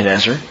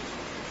 Nebuchadnezzar.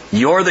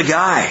 You're the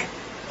guy.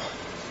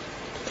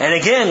 And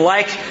again,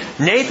 like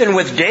Nathan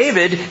with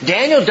David,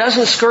 Daniel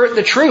doesn't skirt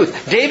the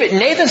truth.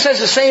 Nathan says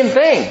the same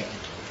thing.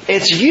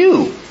 It's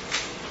you.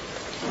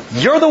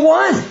 You're the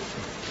one.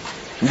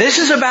 This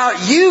is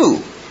about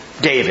you,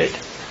 David.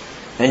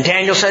 And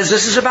Daniel says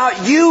this is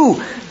about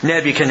you,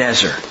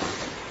 Nebuchadnezzar.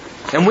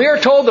 And we are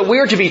told that we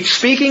are to be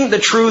speaking the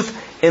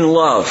truth in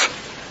love.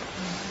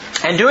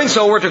 And doing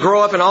so, we're to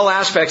grow up in all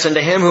aspects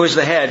into Him who is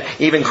the head,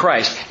 even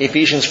Christ.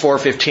 Ephesians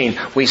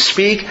 4:15. We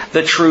speak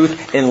the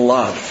truth in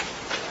love.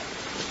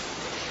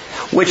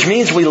 Which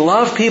means we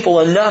love people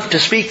enough to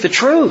speak the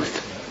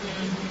truth.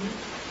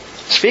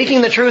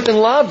 Speaking the truth in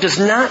love does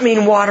not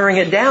mean watering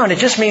it down. It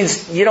just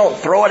means you don't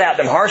throw it at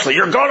them harshly.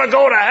 You're going to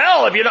go to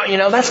hell if you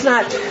don't. That's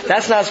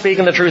not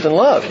speaking the truth in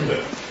love.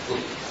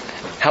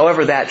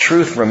 However, that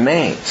truth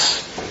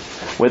remains.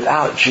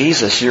 Without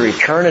Jesus, your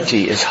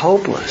eternity is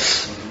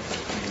hopeless.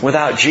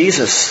 Without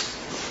Jesus,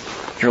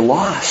 you're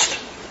lost.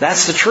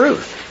 That's the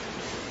truth.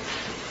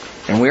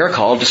 And we are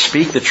called to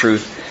speak the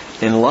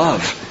truth in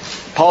love.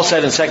 Paul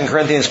said in 2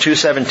 Corinthians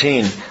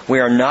 2:17, we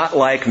are not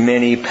like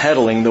many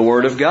peddling the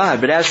Word of God,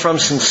 but as from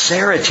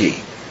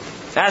sincerity.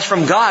 As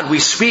from God, we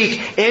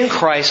speak in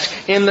Christ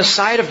in the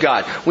sight of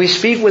God. We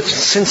speak with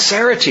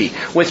sincerity,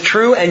 with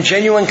true and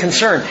genuine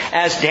concern,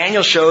 as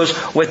Daniel shows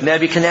with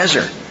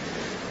Nebuchadnezzar.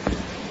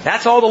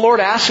 That's all the Lord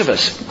asks of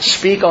us.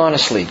 Speak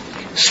honestly.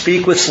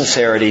 Speak with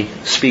sincerity.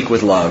 Speak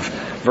with love.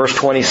 Verse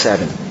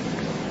 27.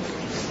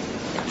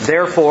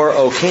 Therefore,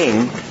 O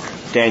King,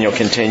 Daniel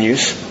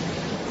continues,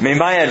 may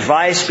my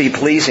advice be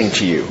pleasing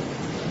to you.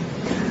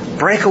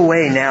 Break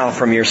away now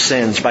from your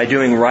sins by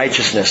doing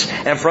righteousness,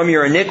 and from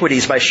your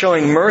iniquities by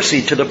showing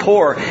mercy to the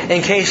poor,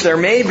 in case there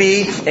may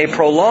be a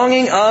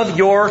prolonging of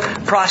your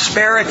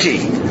prosperity.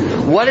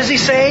 What does he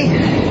say?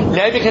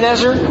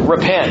 Nebuchadnezzar,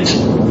 repent.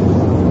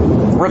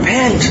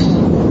 Repent.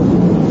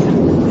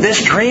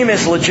 This dream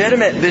is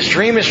legitimate. This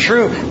dream is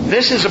true.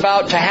 This is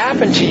about to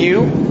happen to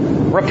you.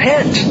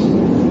 Repent.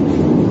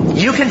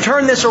 You can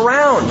turn this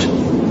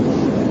around.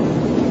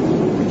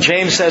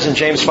 James says in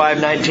James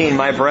 5:19,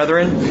 my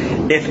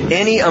brethren, if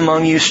any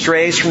among you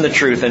strays from the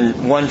truth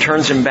and one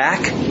turns him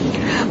back,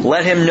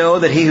 let him know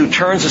that he who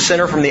turns a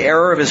sinner from the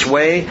error of his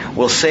way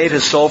will save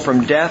his soul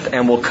from death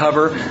and will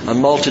cover a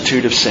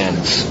multitude of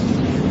sins.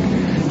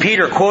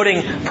 Peter,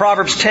 quoting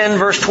Proverbs 10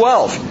 verse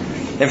 12,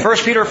 in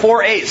 1 Peter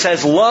 4:8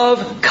 says,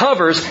 love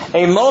covers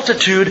a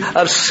multitude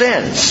of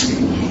sins.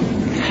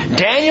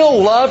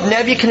 Daniel loved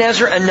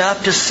Nebuchadnezzar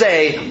enough to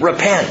say,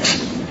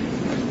 repent.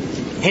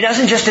 He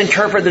doesn't just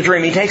interpret the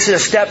dream. He takes it a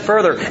step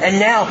further. And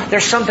now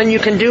there's something you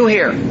can do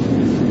here.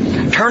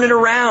 Turn it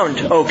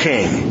around, O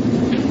King.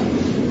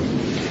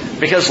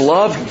 Because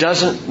love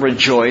doesn't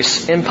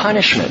rejoice in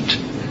punishment.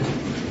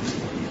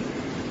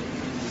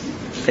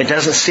 It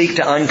doesn't seek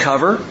to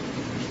uncover.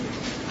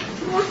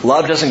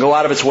 Love doesn't go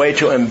out of its way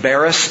to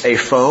embarrass a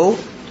foe.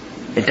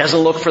 It doesn't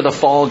look for the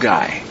fall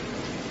guy.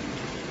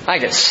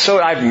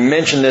 I've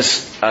mentioned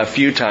this a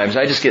few times.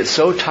 I just get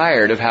so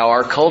tired of how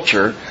our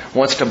culture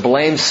wants to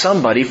blame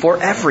somebody for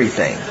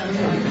everything.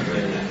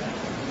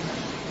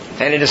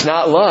 And it is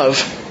not love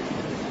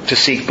to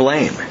seek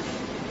blame.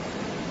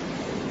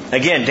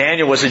 Again,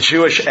 Daniel was a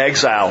Jewish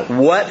exile.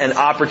 What an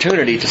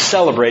opportunity to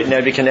celebrate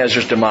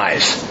Nebuchadnezzar's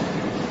demise.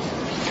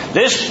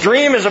 This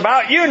dream is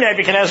about you,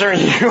 Nebuchadnezzar,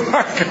 and you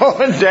are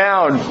going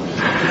down.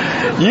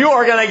 You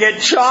are going to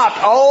get chopped.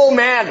 Oh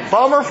man,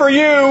 bummer for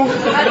you.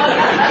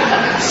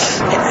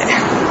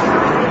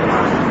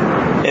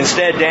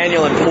 Instead,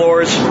 Daniel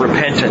implores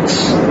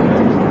repentance.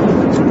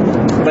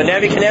 But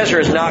Nebuchadnezzar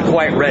is not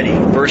quite ready.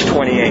 Verse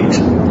 28.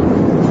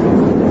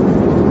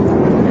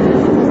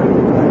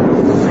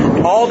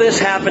 All this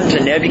happened to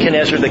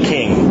Nebuchadnezzar the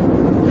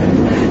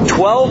king.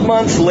 12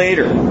 months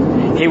later,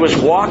 he was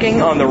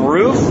walking on the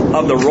roof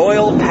of the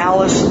royal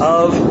palace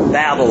of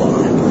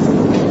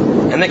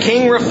Babylon. And the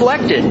king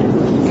reflected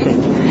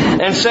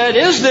and said,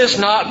 is this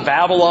not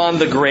Babylon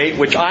the Great,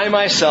 which I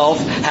myself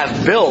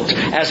have built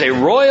as a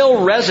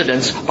royal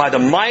residence by the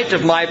might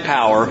of my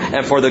power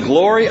and for the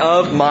glory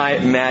of my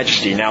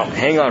majesty? Now,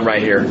 hang on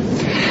right here.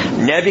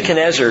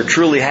 Nebuchadnezzar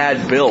truly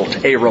had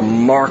built a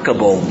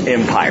remarkable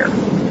empire.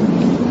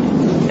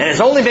 And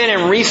it's only been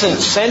in recent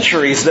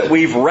centuries that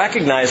we've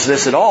recognized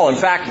this at all. In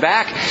fact,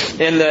 back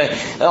in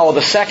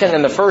the second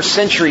and the first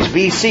centuries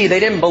BC, they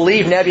didn't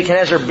believe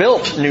Nebuchadnezzar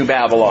built New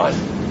Babylon.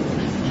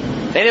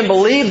 They didn't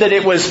believe that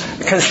it was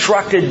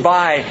constructed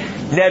by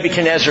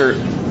Nebuchadnezzar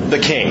the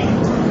king.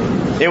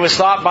 It was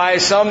thought by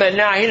some that,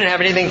 he didn't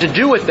have anything to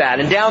do with that.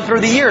 And down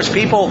through the years,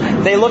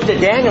 they looked at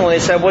Daniel and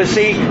they said, well,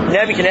 see,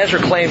 Nebuchadnezzar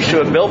claims to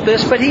have built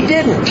this, but he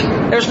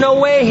didn't. There's no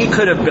way he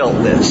could have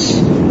built this.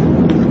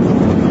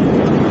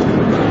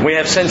 We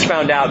have since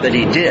found out that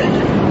he did.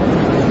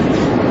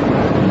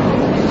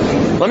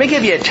 Let me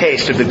give you a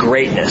taste of the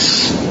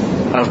greatness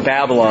of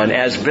Babylon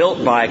as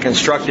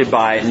constructed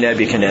by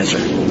Nebuchadnezzar.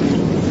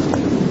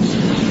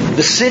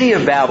 The city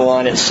of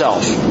Babylon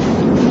itself,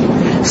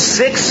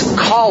 6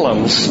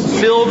 columns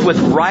filled with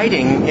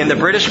writing in the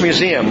British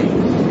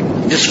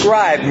Museum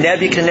describe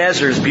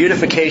Nebuchadnezzar's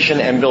beautification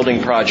and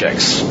building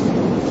projects.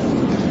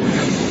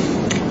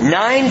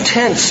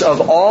 9/10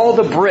 of all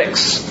the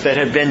bricks that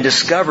have been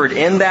discovered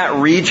in that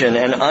region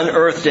and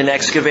unearthed in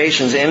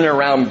excavations in and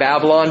around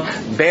Babylon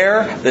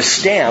bear the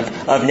stamp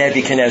of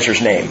Nebuchadnezzar's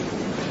name.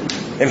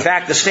 In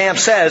fact, the stamp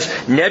says,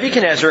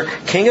 Nebuchadnezzar,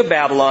 king of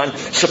Babylon,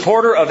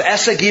 supporter of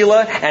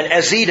Esagila and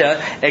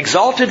Ezida,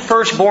 exalted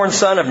firstborn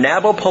son of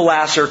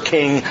Nabopolassar,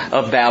 king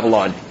of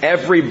Babylon.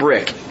 Every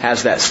brick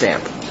has that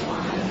stamp.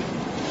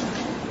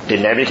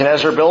 Did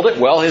Nebuchadnezzar build it?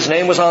 Well, his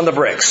name was on the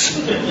bricks.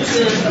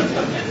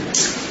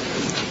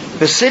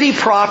 The city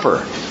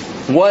proper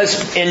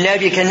was, in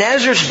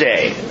Nebuchadnezzar's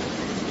day,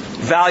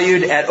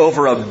 valued at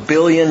over $1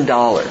 billion.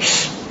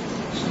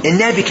 In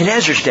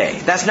Nebuchadnezzar's day.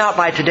 That's not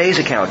by today's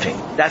accounting.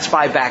 That's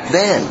by back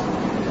then.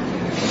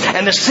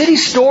 And the city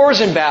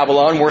stores in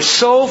Babylon were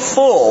so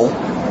full,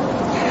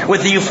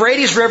 with the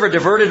Euphrates River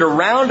diverted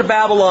around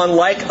Babylon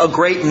like a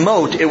great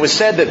moat, it was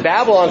said that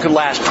Babylon could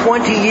last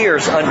 20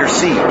 years under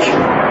siege.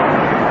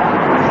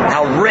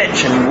 How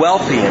rich and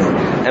wealthy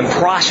and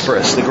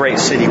prosperous the great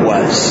city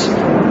was.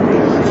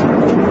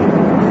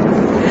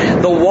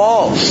 The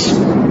walls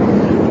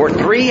were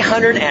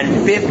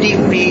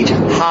 350 feet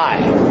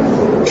high.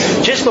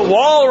 Just the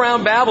wall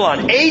around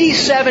Babylon,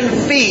 87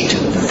 feet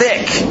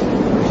thick.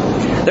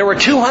 There were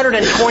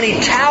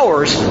 220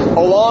 towers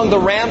along the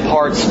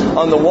ramparts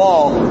on the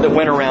wall that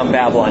went around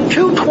Babylon.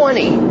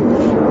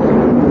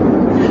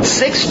 220.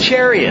 6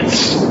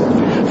 chariots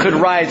could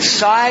ride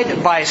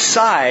side by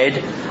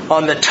side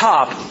on the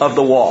top of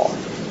the wall.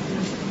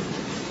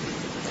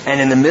 And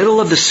in the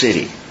middle of the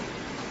city,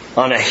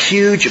 on a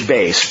huge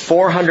base,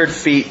 400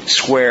 feet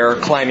square,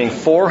 climbing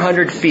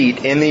 400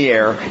 feet in the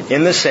air,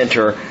 in the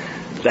center,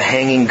 the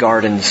Hanging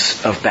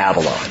Gardens of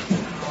Babylon.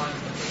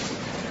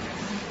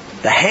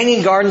 The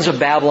Hanging Gardens of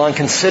Babylon,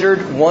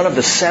 considered one of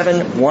the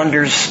 7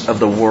 wonders of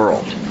the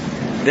world.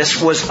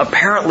 This was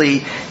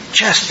apparently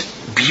just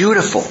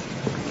beautiful.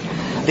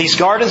 These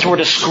gardens were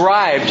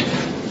described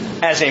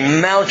as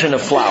a mountain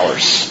of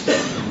flowers,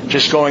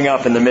 just going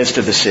up in the midst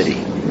of the city.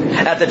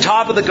 At the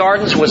top of the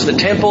gardens was the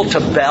temple to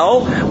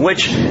Bel,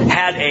 which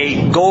had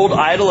a gold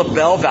idol of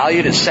Bel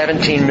valued at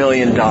 $17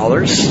 million.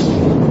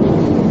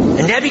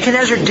 And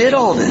Nebuchadnezzar did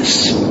all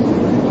this.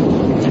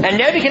 And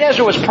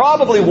Nebuchadnezzar was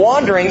probably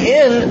wandering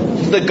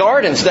in the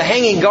gardens, the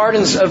Hanging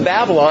Gardens of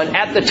Babylon,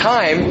 at the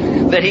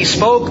time that he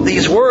spoke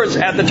these words,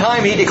 at the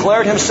time he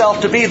declared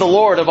himself to be the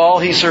Lord of all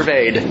he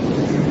surveyed.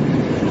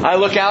 I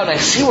look out and I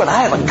see what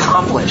I have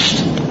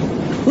accomplished.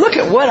 Look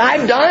at what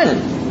I've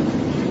done.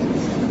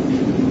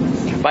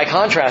 By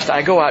contrast,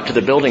 I go out to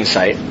the building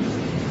site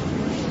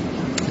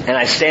and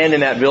I stand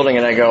in that building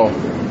and I go,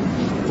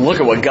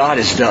 look at what God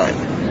has done.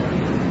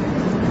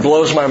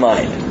 Blows my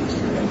mind.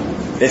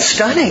 It's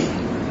stunning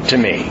to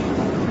me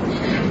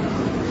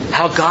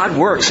how God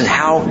works and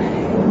how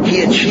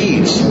He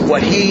achieves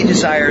what He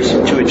desires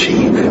to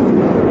achieve.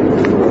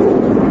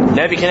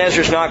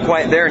 Nebuchadnezzar's not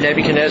quite there.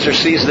 Nebuchadnezzar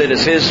sees that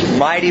it's His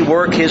mighty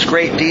work, His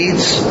great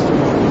deeds.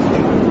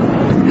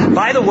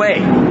 By the way,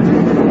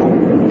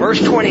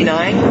 verse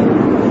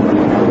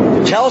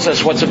 29 tells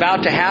us what's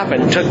about to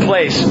happen took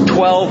place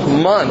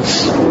 12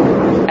 months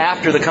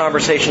after the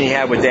conversation he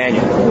had with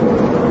Daniel.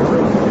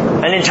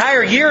 An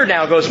entire year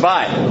now goes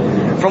by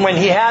from when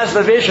he has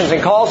the visions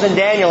and calls in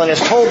Daniel and is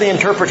told the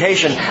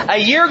interpretation. A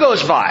year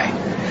goes by,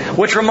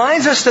 which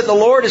reminds us that the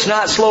Lord is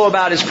not slow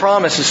about His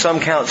promise, as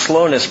some count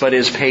slowness, but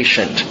is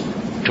patient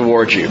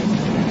towards you.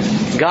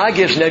 God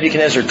gives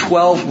Nebuchadnezzar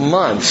 12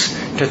 months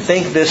to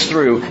think this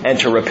through and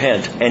to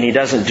repent, and he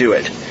doesn't do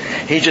it.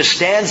 He just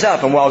stands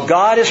up, and while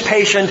God is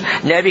patient,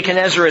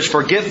 Nebuchadnezzar is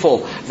forgetful.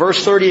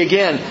 Verse 30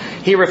 again,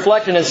 he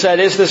reflected and said,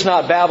 "Is this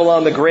not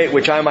Babylon the Great,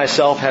 which I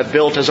myself have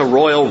built as a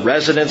royal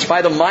residence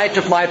by the might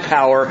of my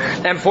power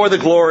and for the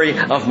glory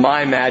of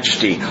my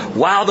majesty?"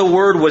 While the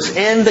word was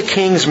in the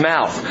king's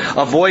mouth,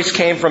 a voice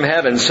came from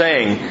heaven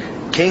saying,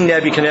 "King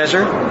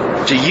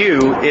Nebuchadnezzar, to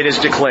you it is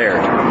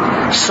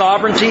declared,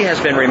 sovereignty has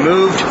been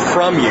removed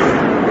from you,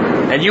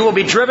 and you will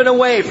be driven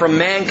away from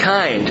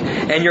mankind,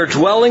 and your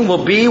dwelling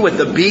will be with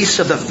the beasts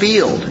of the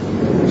field.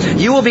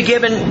 You will be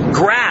given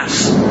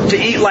grass to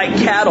eat like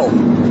cattle,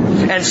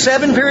 and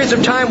 7 periods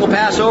of time will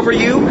pass over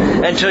you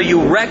until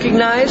you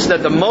recognize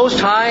that the Most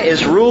High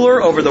is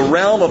ruler over the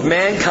realm of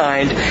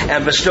mankind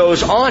and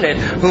bestows on it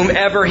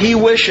whomever He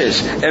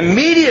wishes."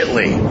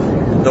 Immediately,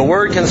 the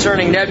word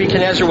concerning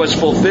Nebuchadnezzar was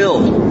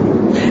fulfilled,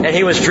 and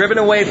he was driven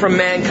away from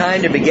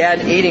mankind and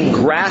began eating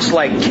grass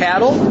like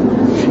cattle.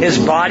 His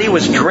body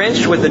was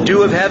drenched with the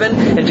dew of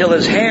heaven until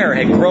his hair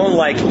had grown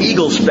like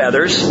eagle's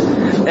feathers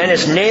and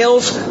his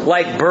nails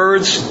like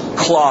birds'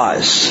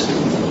 claws.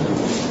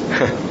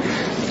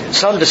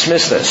 Some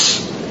dismiss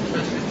this.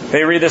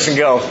 They read this and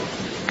go,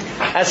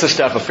 that's the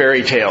stuff of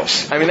fairy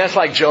tales. I mean, that's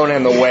like Jonah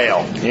and the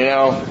whale, you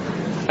know?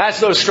 That's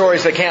those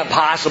stories that can't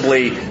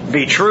possibly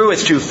be true.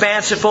 It's too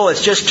fanciful.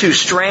 It's just too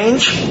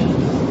strange.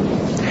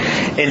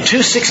 In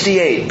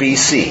 268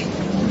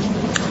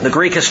 BC, the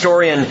Greek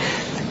historian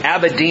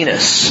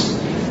Abydinus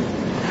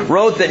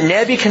wrote that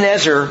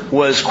Nebuchadnezzar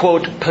was,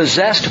 quote,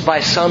 possessed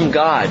by some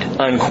god,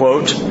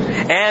 unquote,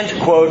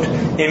 and, quote,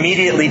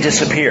 immediately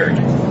disappeared,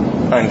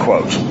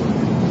 unquote.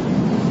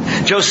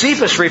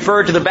 Josephus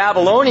referred to the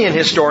Babylonian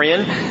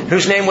historian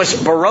whose name was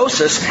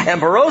Berosus,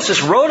 and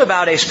Berosus wrote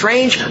about a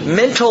strange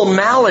mental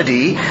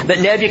malady that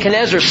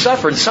Nebuchadnezzar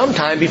suffered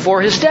sometime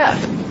before his death.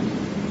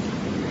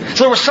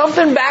 So there was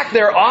something back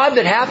there odd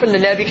that happened to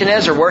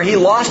Nebuchadnezzar where he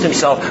lost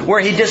himself, where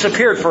he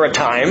disappeared for a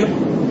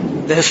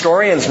time. The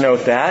historians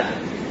note that.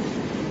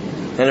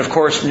 And of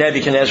course,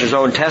 Nebuchadnezzar's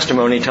own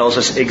testimony tells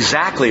us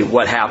exactly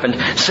what happened.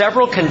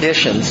 Several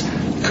conditions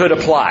could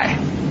apply.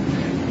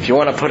 If you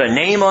want to put a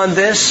name on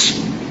this,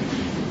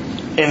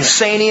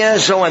 insania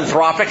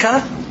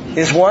zoanthropica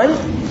is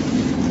one.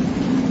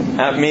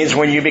 That means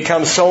when you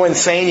become so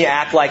insane you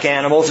act like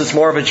animals. It's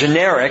more of a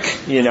generic,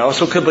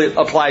 so it could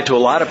apply to a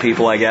lot of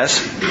people, I guess.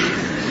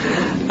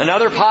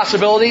 Another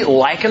possibility,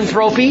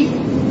 lycanthropy,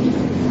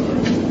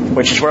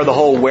 which is where the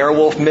whole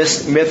werewolf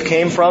myth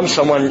came from.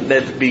 Someone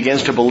that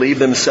begins to believe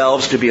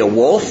themselves to be a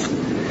wolf.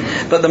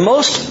 But the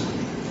most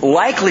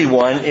likely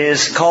one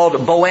is called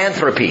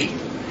boanthropy.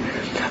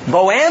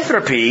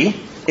 Boanthropy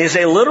is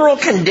a literal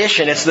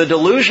condition. It's the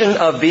delusion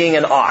of being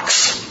an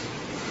ox.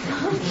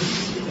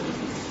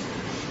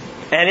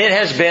 And it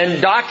has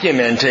been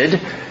documented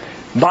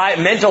by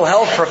mental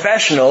health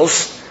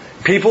professionals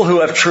People who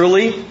have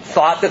truly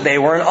thought that they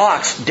were an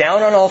ox,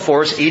 down on all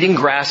fours, eating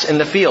grass in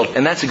the field.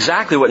 And that's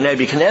exactly what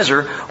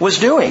Nebuchadnezzar was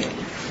doing.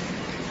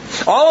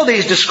 All of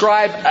these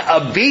describe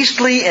a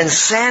beastly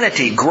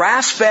insanity,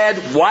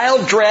 grass-fed,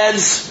 wild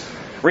dreads,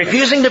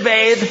 refusing to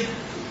bathe.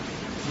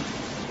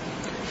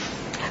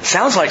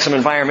 Sounds like some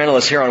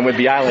environmentalists here on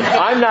Whidbey Island.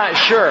 I'm not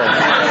sure.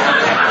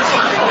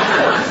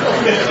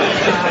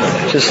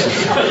 Just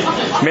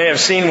may have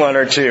seen one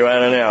or two. I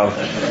don't know.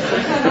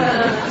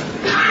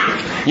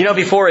 You know,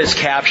 before his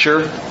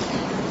capture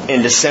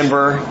in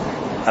December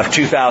of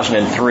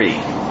 2003,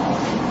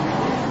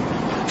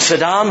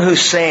 Saddam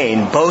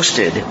Hussein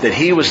boasted that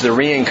he was the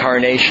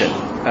reincarnation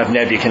of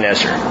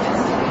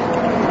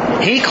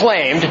Nebuchadnezzar. He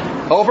claimed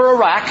over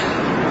Iraq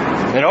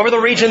and over the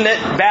region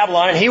that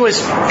Babylon, and he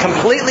was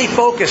completely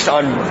focused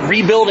on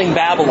rebuilding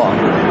Babylon.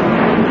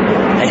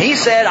 And he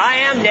said, I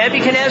am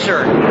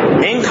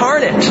Nebuchadnezzar,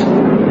 incarnate.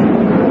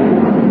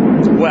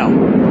 Well,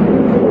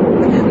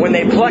 when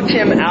they plucked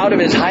him out of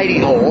his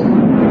hidey hole,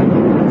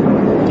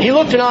 he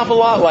looked an awful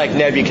lot like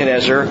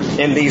Nebuchadnezzar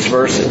in these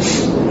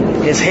verses.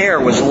 His hair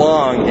was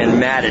long and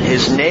matted.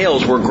 His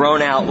nails were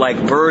grown out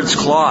like birds'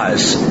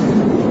 claws.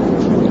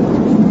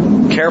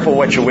 Careful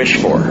what you wish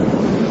for.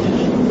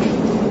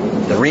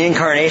 The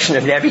reincarnation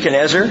of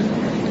Nebuchadnezzar,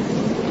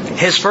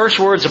 his first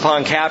words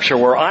upon capture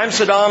were, I'm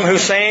Saddam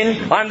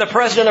Hussein, I'm the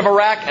president of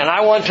Iraq, and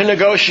I want to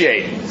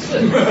negotiate.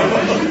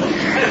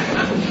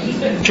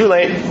 Too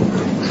late.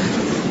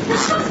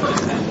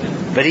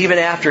 But even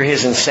after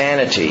his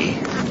insanity,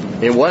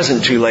 it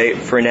wasn't too late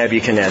for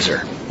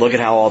Nebuchadnezzar. Look at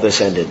how all this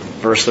ended.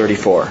 Verse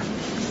 34.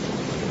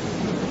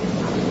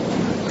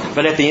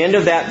 But at the end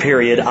of that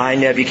period, I,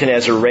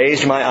 Nebuchadnezzar,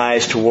 raised my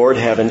eyes toward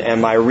heaven,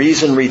 and my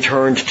reason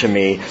returned to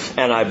me,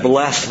 and I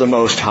blessed the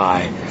Most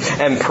High,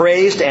 and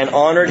praised and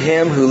honored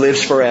Him who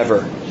lives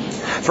forever.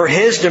 For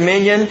His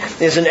dominion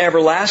is an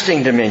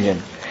everlasting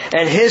dominion,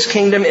 and His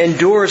kingdom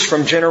endures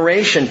from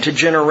generation to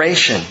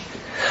generation.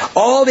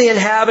 All the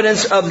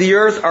inhabitants of the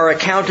earth are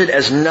accounted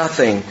as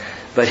nothing,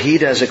 but He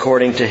does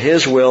according to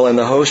His will in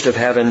the host of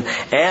heaven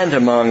and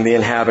among the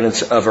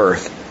inhabitants of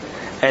earth.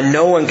 And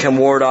no one can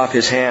ward off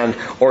His hand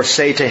or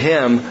say to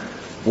Him,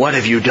 what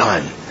have you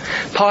done?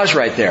 Pause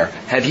right there.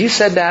 Have you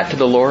said that to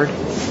the Lord?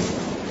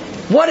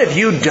 What have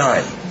you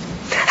done?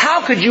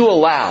 How could you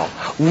allow?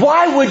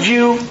 Why would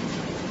you?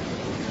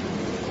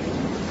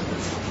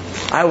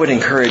 I would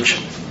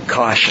encourage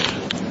caution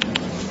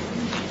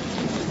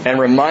and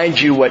remind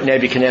you what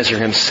Nebuchadnezzar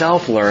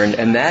himself learned,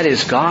 and that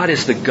is God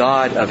is the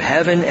God of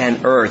heaven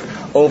and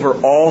earth over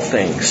all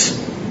things.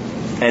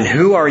 And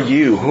who are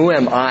you? Who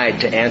am I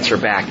to answer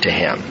back to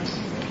Him?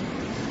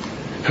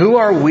 Who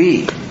are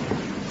we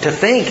to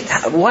think,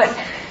 what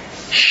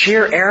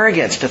sheer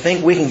arrogance to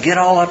think we can get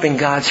all up in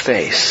God's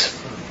face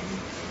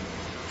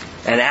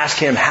and ask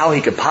Him how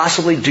He could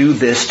possibly do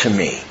this to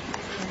me?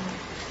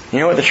 You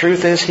know what the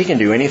truth is? He can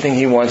do anything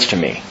He wants to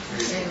me.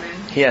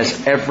 He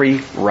has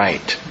every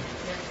right.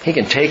 He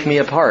can take me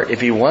apart. If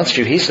He wants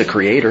to, He's the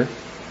Creator.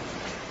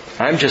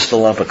 I'm just a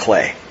lump of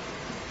clay.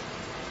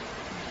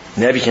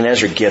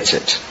 Nebuchadnezzar gets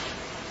it.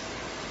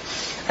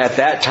 At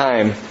that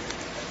time,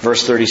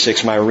 verse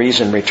 36, my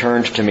reason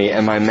returned to me,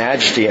 and my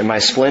majesty and my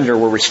splendor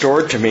were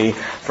restored to me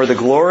for the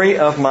glory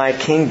of my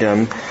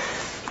kingdom,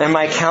 and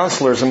my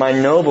counselors and my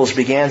nobles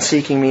began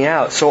seeking me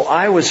out. So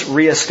I was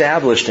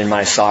reestablished in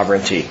my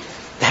sovereignty,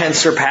 and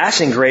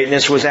surpassing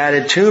greatness was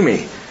added to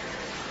me.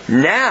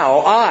 Now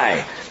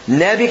I,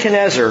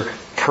 Nebuchadnezzar,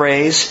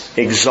 praise,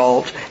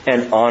 exalt,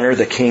 and honor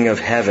the King of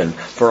heaven.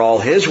 For all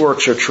His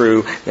works are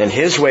true, and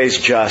His ways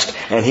just,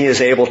 and He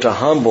is able to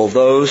humble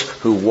those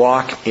who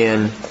walk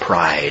in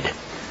pride.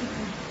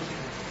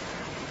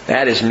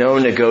 That is no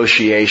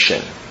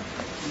negotiation.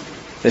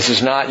 This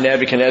is not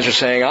Nebuchadnezzar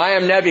saying, I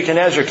am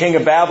Nebuchadnezzar, king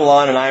of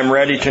Babylon, and I am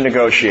ready to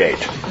negotiate.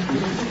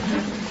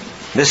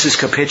 This is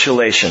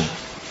capitulation.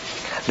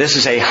 This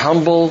is a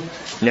humble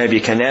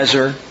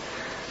Nebuchadnezzar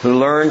who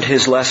learned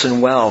his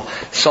lesson well.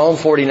 Psalm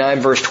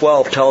 49 verse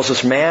 12 tells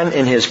us, man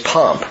in his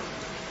pomp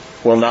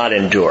will not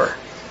endure.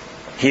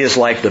 He is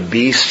like the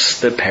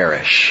beasts that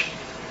perish.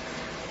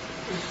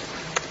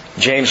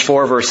 James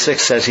 4 verse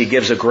 6 says He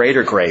gives a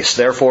greater grace.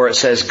 Therefore it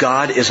says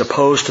God is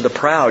opposed to the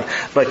proud,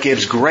 but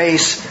gives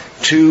grace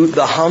to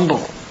the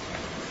humble.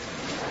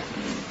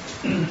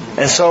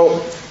 And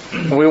so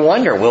we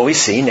wonder, will we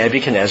see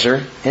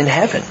Nebuchadnezzar in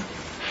heaven?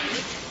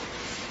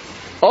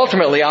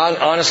 Ultimately,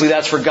 honestly,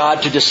 that's for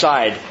God to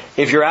decide.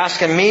 If you're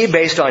asking me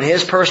based on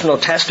His personal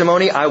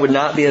testimony, I would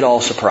not be at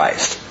all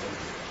surprised.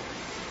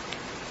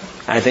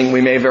 I think we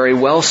may very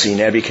well see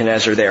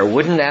Nebuchadnezzar there.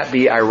 Wouldn't that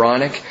be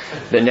ironic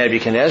that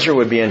Nebuchadnezzar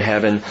would be in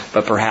heaven,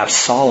 but perhaps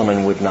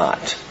Solomon would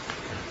not?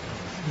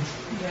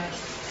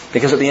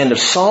 Because at the end of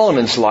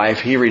Solomon's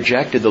life, he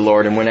rejected the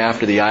Lord and went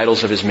after the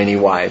idols of his many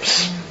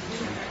wives.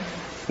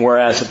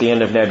 Whereas at the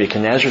end of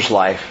Nebuchadnezzar's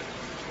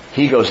life,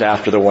 he goes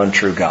after the one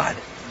true God.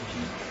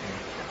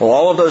 Well,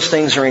 all of those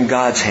things are in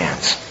God's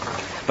hands.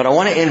 But I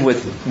want to end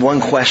with one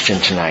question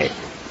tonight.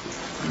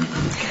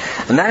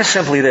 And that is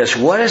simply this.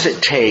 What does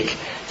it take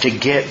to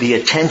get the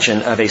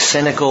attention of a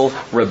cynical,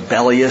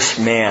 rebellious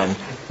man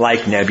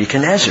like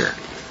Nebuchadnezzar?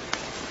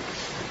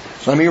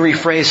 Let me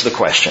rephrase the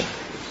question.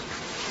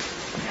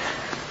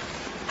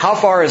 How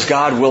far is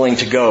God willing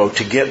to go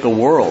to get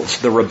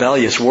the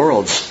rebellious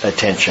world's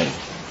attention?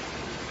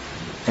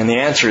 And the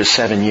answer is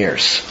 7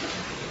 years.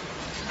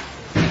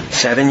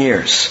 7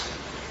 years.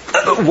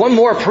 One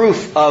more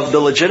proof of the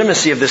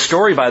legitimacy of this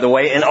story, by the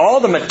way, in all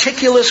the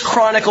meticulous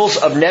chronicles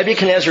of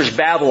Nebuchadnezzar's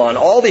Babylon,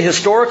 all the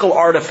historical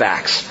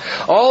artifacts,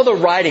 all the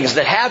writings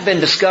that have been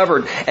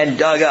discovered and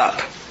dug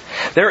up,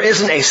 there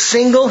isn't a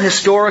single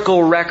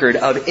historical record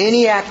of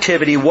any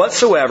activity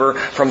whatsoever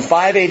from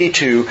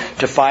 582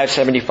 to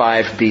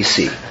 575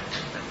 BC.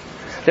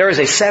 There is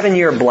a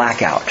 7-year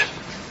blackout.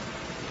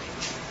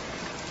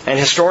 And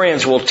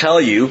historians will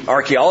tell you,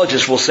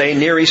 archaeologists will say,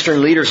 Near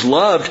Eastern leaders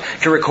loved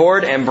to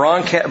record and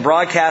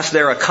broadcast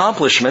their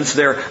accomplishments,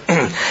 their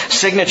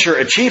signature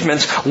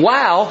achievements,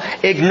 while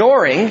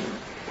ignoring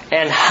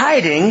and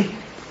hiding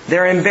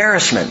their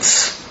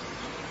embarrassments.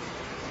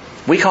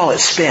 We call it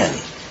spin.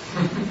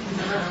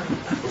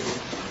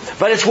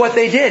 But it's what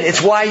they did. It's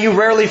why you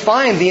rarely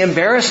find the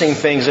embarrassing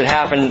things that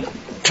happen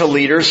to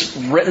leaders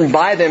written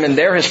by them and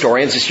their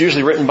historians. It's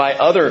usually written by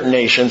other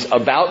nations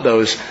about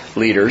those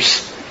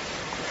leaders.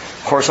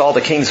 Of course, all the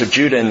kings of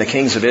Judah and the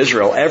kings of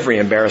Israel, every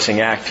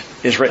embarrassing act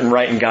is written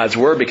right in God's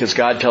Word because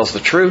God tells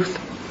the truth.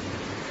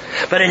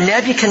 But in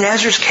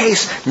Nebuchadnezzar's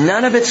case,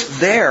 none of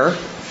it's there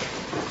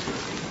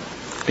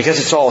because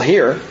it's all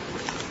here.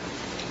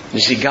 You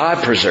see,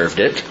 God preserved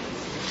it.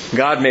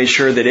 God made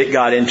sure that it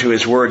got into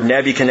His Word,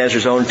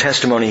 Nebuchadnezzar's own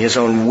testimony, his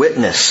own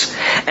witness.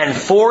 And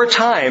 4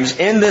 times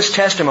in this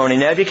testimony,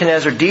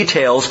 Nebuchadnezzar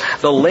details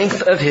the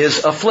length of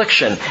his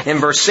affliction. In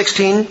verse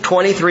 16,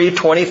 23,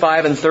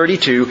 25, and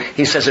 32,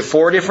 he says it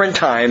 4 different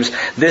times.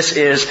 This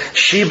is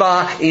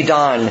Sheba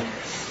Idan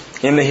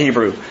in the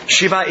Hebrew.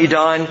 Sheba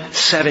Idan,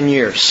 7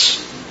 years.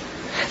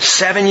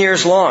 7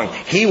 years long.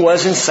 He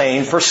was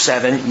insane for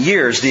 7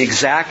 years, the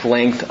exact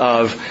length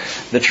of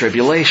the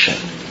tribulation.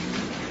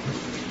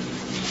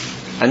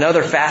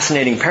 Another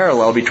fascinating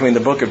parallel between the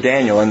book of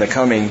Daniel and the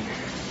coming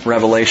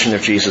revelation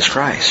of Jesus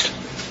Christ.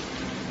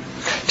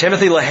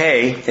 Timothy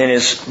LaHaye, in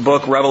his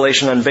book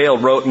Revelation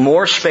Unveiled, wrote,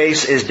 More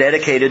space is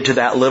dedicated to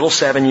that little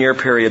 7-year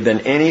period than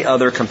any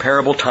other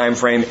comparable time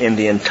frame in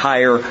the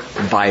entire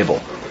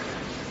Bible.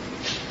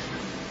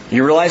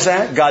 You realize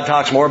that? God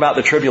talks more about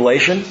the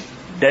tribulation,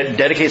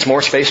 dedicates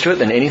more space to it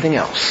than anything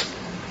else.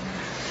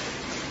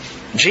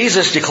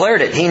 Jesus declared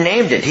it. He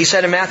named it. He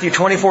said in Matthew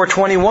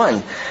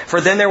 24:21,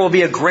 For then there will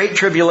be a great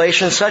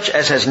tribulation such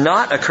as has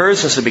not occurred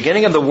since the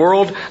beginning of the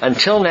world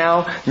until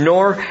now,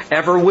 nor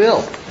ever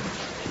will.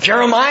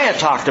 Jeremiah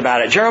talked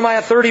about it.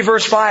 Jeremiah 30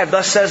 verse 5,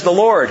 Thus says the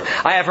Lord,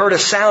 I have heard a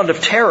sound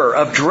of terror,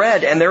 of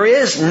dread, and there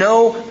is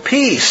no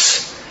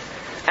peace.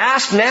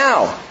 Ask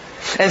now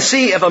and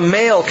see if a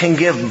male can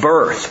give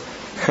birth.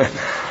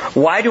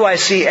 Why do I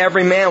see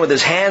every man with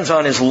his hands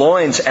on his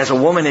loins as a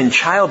woman in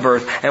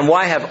childbirth? And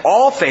why have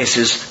all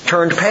faces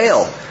turned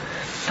pale?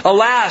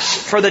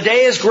 Alas, for the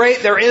day is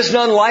great, there is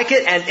none like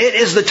it, and it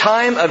is the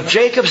time of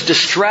Jacob's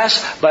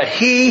distress, but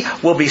he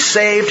will be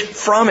saved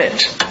from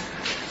it.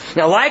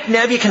 Now, like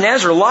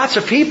Nebuchadnezzar, lots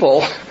of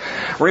people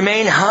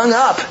remain hung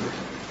up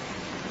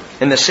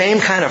in the same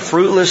kind of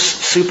fruitless,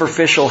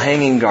 superficial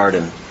hanging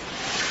garden.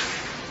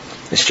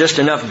 It's just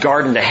enough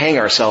garden to hang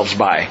ourselves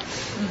by.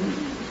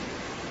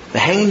 The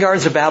hanging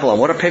gardens of Babylon,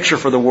 what a picture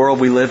for the world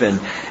we live in.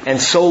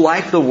 And so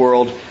like the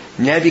world,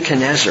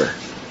 Nebuchadnezzar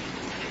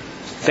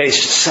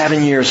faced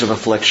 7 years of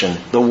affliction.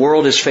 The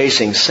world is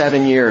facing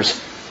 7 years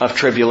of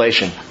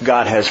tribulation.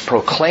 God has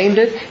proclaimed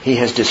it. He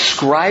has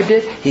described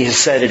it. He has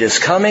said it is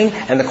coming.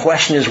 And the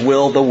question is,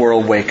 will the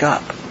world wake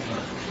up?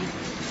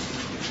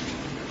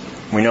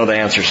 We know the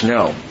answer is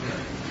no.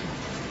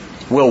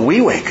 Will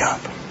we wake up?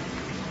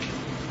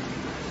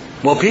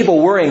 Will people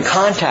we're in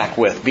contact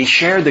with be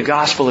shared the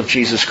gospel of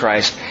Jesus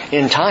Christ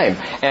in time?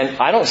 And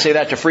I don't say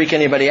that to freak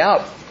anybody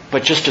out,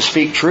 but just to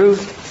speak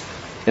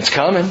truth. It's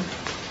coming.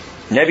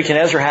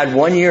 Nebuchadnezzar had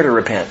 1 year to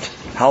repent.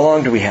 How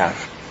long do we have?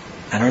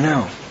 I don't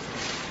know.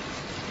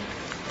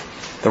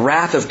 The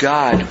wrath of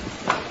God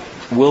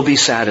will be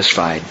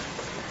satisfied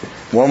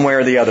one way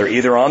or the other,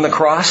 either on the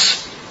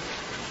cross,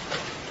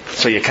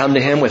 so you come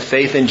to Him with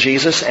faith in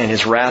Jesus and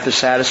His wrath is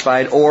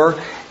satisfied, or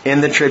in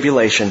the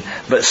tribulation.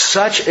 But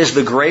such is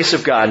the grace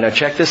of God. Now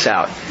check this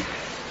out.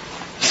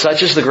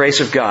 Such is the grace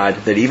of God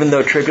that even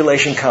though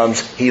tribulation comes,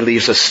 He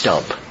leaves a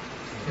stump.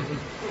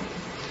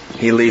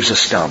 He leaves a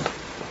stump.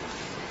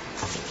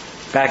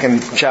 Back in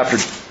chapter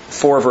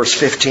 4, verse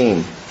 15.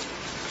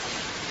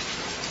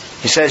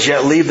 He says,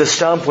 Yet leave the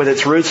stump with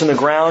its roots in the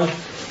ground,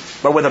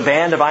 but with a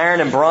band of iron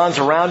and bronze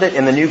around it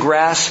in the new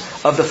grass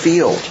of the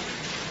field.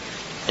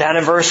 Down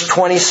in verse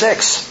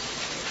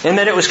 26. In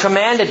that it was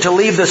commanded to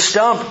leave the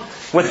stump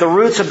with the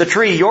roots of the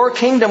tree. Your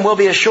kingdom will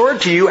be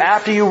assured to you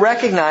after you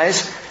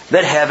recognize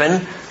that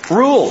heaven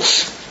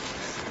rules.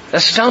 A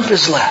stump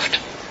is left.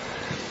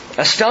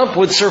 A stump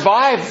would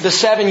survive the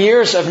 7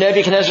 years of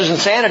Nebuchadnezzar's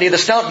insanity, the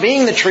stump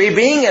being the tree,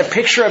 being a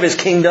picture of his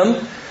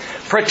kingdom,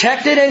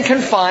 protected and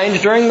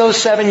confined during those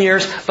 7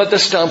 years, but the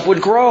stump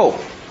would grow.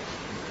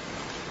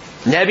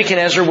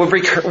 Nebuchadnezzar would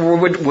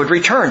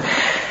return.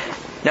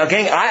 Now,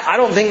 gang, I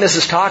don't think this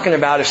is talking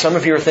about, if some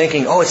of you are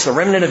thinking, oh, it's the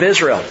remnant of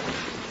Israel.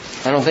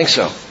 I don't think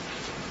so.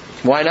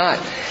 Why not?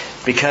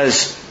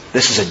 Because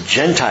this is a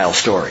Gentile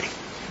story.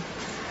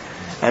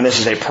 And this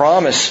is a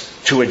promise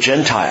to a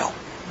Gentile.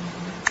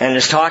 And it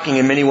is talking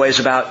in many ways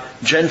about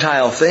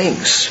Gentile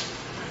things.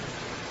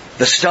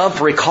 The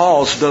stump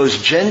recalls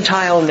those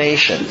Gentile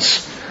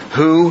nations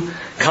who,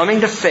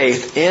 coming to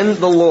faith in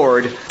the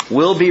Lord,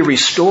 will be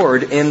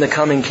restored in the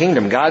coming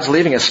kingdom. God's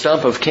leaving a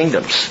stump of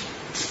kingdoms.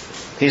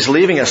 He's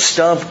leaving a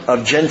stump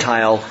of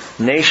Gentile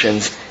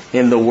nations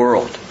in the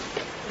world.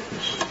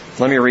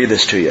 Let me read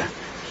this to you.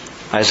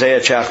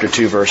 Isaiah chapter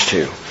 2, verse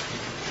 2.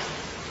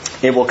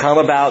 It will come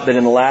about that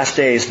in the last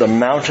days the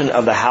mountain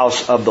of the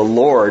house of the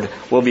Lord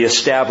will be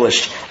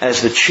established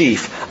as the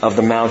chief of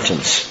the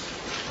mountains,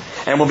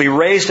 and will be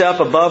raised up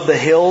above the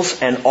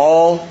hills, and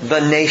all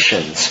the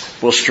nations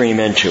will stream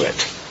into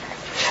it.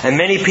 And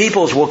many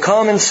peoples will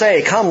come and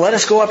say, come, let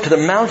us go up to the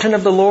mountain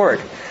of the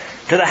Lord,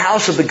 to the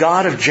house of the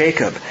God of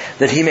Jacob,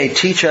 that He may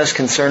teach us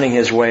concerning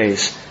His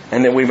ways,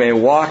 and that we may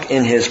walk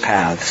in His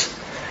paths.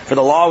 For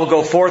the law will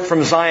go forth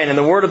from Zion, and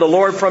the word of the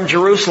Lord from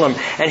Jerusalem.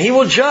 And He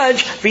will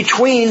judge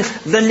between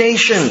the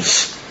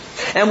nations,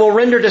 and will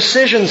render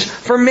decisions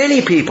for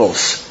many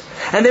peoples.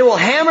 And they will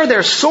hammer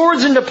their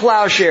swords into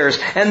plowshares,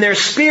 and their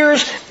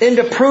spears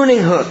into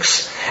pruning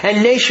hooks.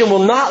 And nation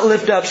will not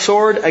lift up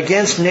sword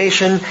against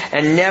nation,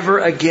 and never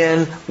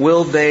again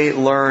will they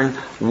learn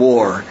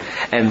war.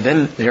 And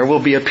then there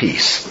will be a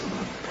peace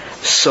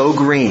so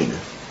green,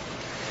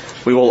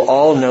 we will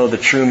all know the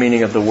true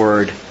meaning of the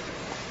word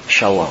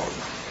shalom.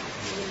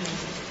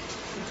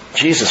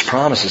 Jesus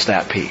promises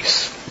that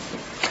peace.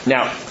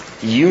 Now,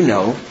 you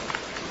know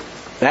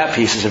that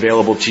peace is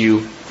available to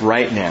you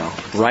right now,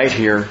 right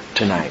here,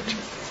 tonight.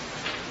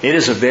 It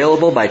is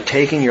available by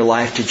taking your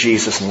life to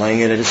Jesus and laying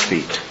it at His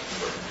feet.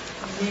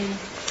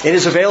 It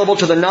is available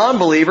to the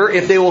non-believer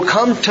if they will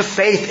come to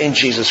faith in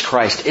Jesus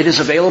Christ. It is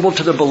available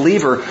to the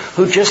believer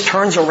who just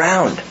turns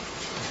around,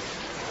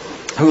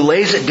 who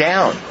lays it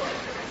down,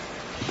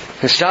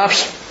 who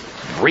stops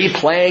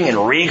replaying and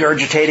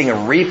regurgitating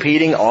and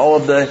repeating all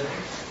of the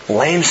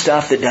lame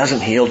stuff that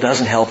doesn't heal,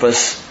 doesn't help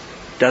us,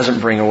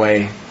 doesn't bring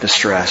away the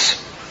stress.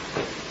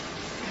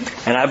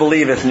 And I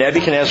believe if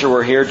Nebuchadnezzar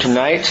were here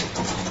tonight,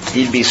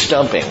 he'd be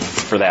stumping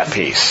for that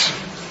peace.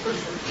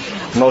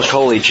 Most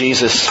holy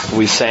Jesus,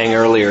 we sang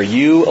earlier,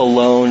 you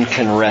alone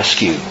can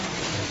rescue.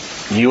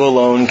 You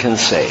alone can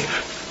save.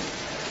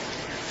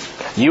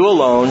 You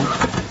alone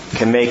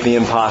can make the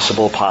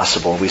impossible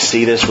possible. We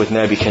see this with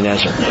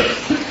Nebuchadnezzar.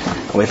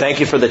 And we thank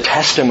You for the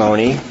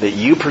testimony that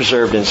You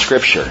preserved in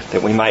Scripture,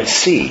 that we might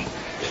see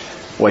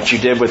what You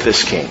did with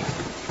this king.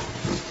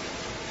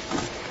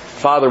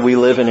 Father, we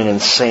live in an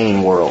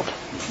insane world.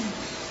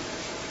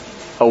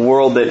 A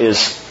world that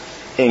is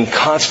in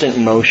constant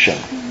motion.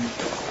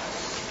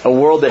 A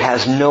world that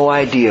has no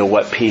idea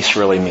what peace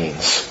really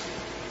means.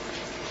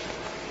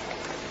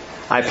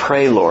 I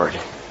pray, Lord,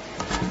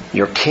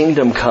 Your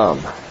kingdom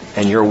come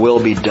and Your will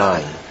be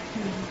done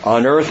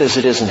on earth as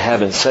it is in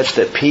heaven, such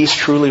that peace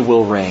truly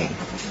will reign.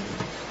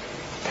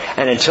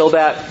 And until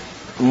that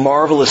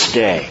marvelous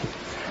day,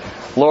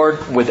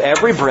 Lord, with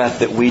every breath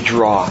that we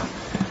draw,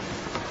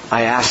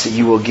 I ask that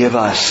You will give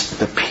us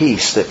the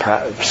peace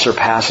that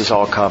surpasses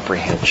all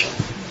comprehension.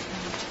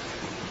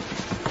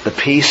 The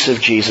peace of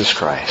Jesus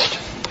Christ.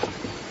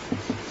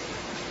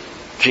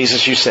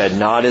 Jesus, You said,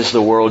 not as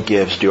the world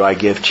gives do I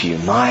give to you.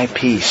 My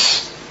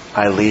peace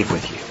I leave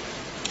with You.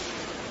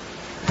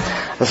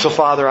 And so,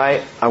 Father,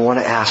 I want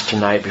to ask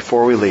tonight,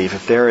 before we leave,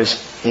 if there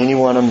is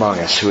anyone among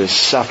us who is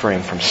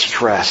suffering from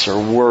stress or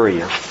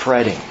worry or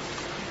fretting,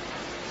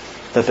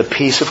 that the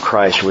peace of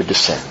Christ would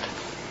descend.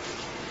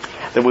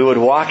 That we would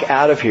walk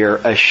out of here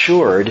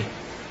assured,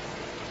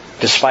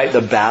 despite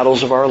the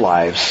battles of our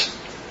lives,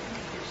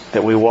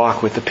 that we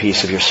walk with the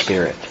peace of Your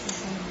Spirit.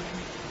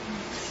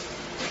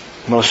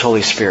 Most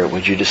Holy Spirit,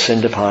 would You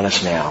descend upon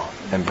us now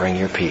and bring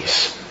Your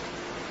peace.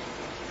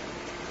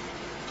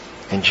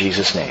 In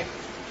Jesus' name.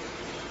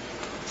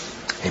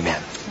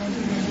 Amen.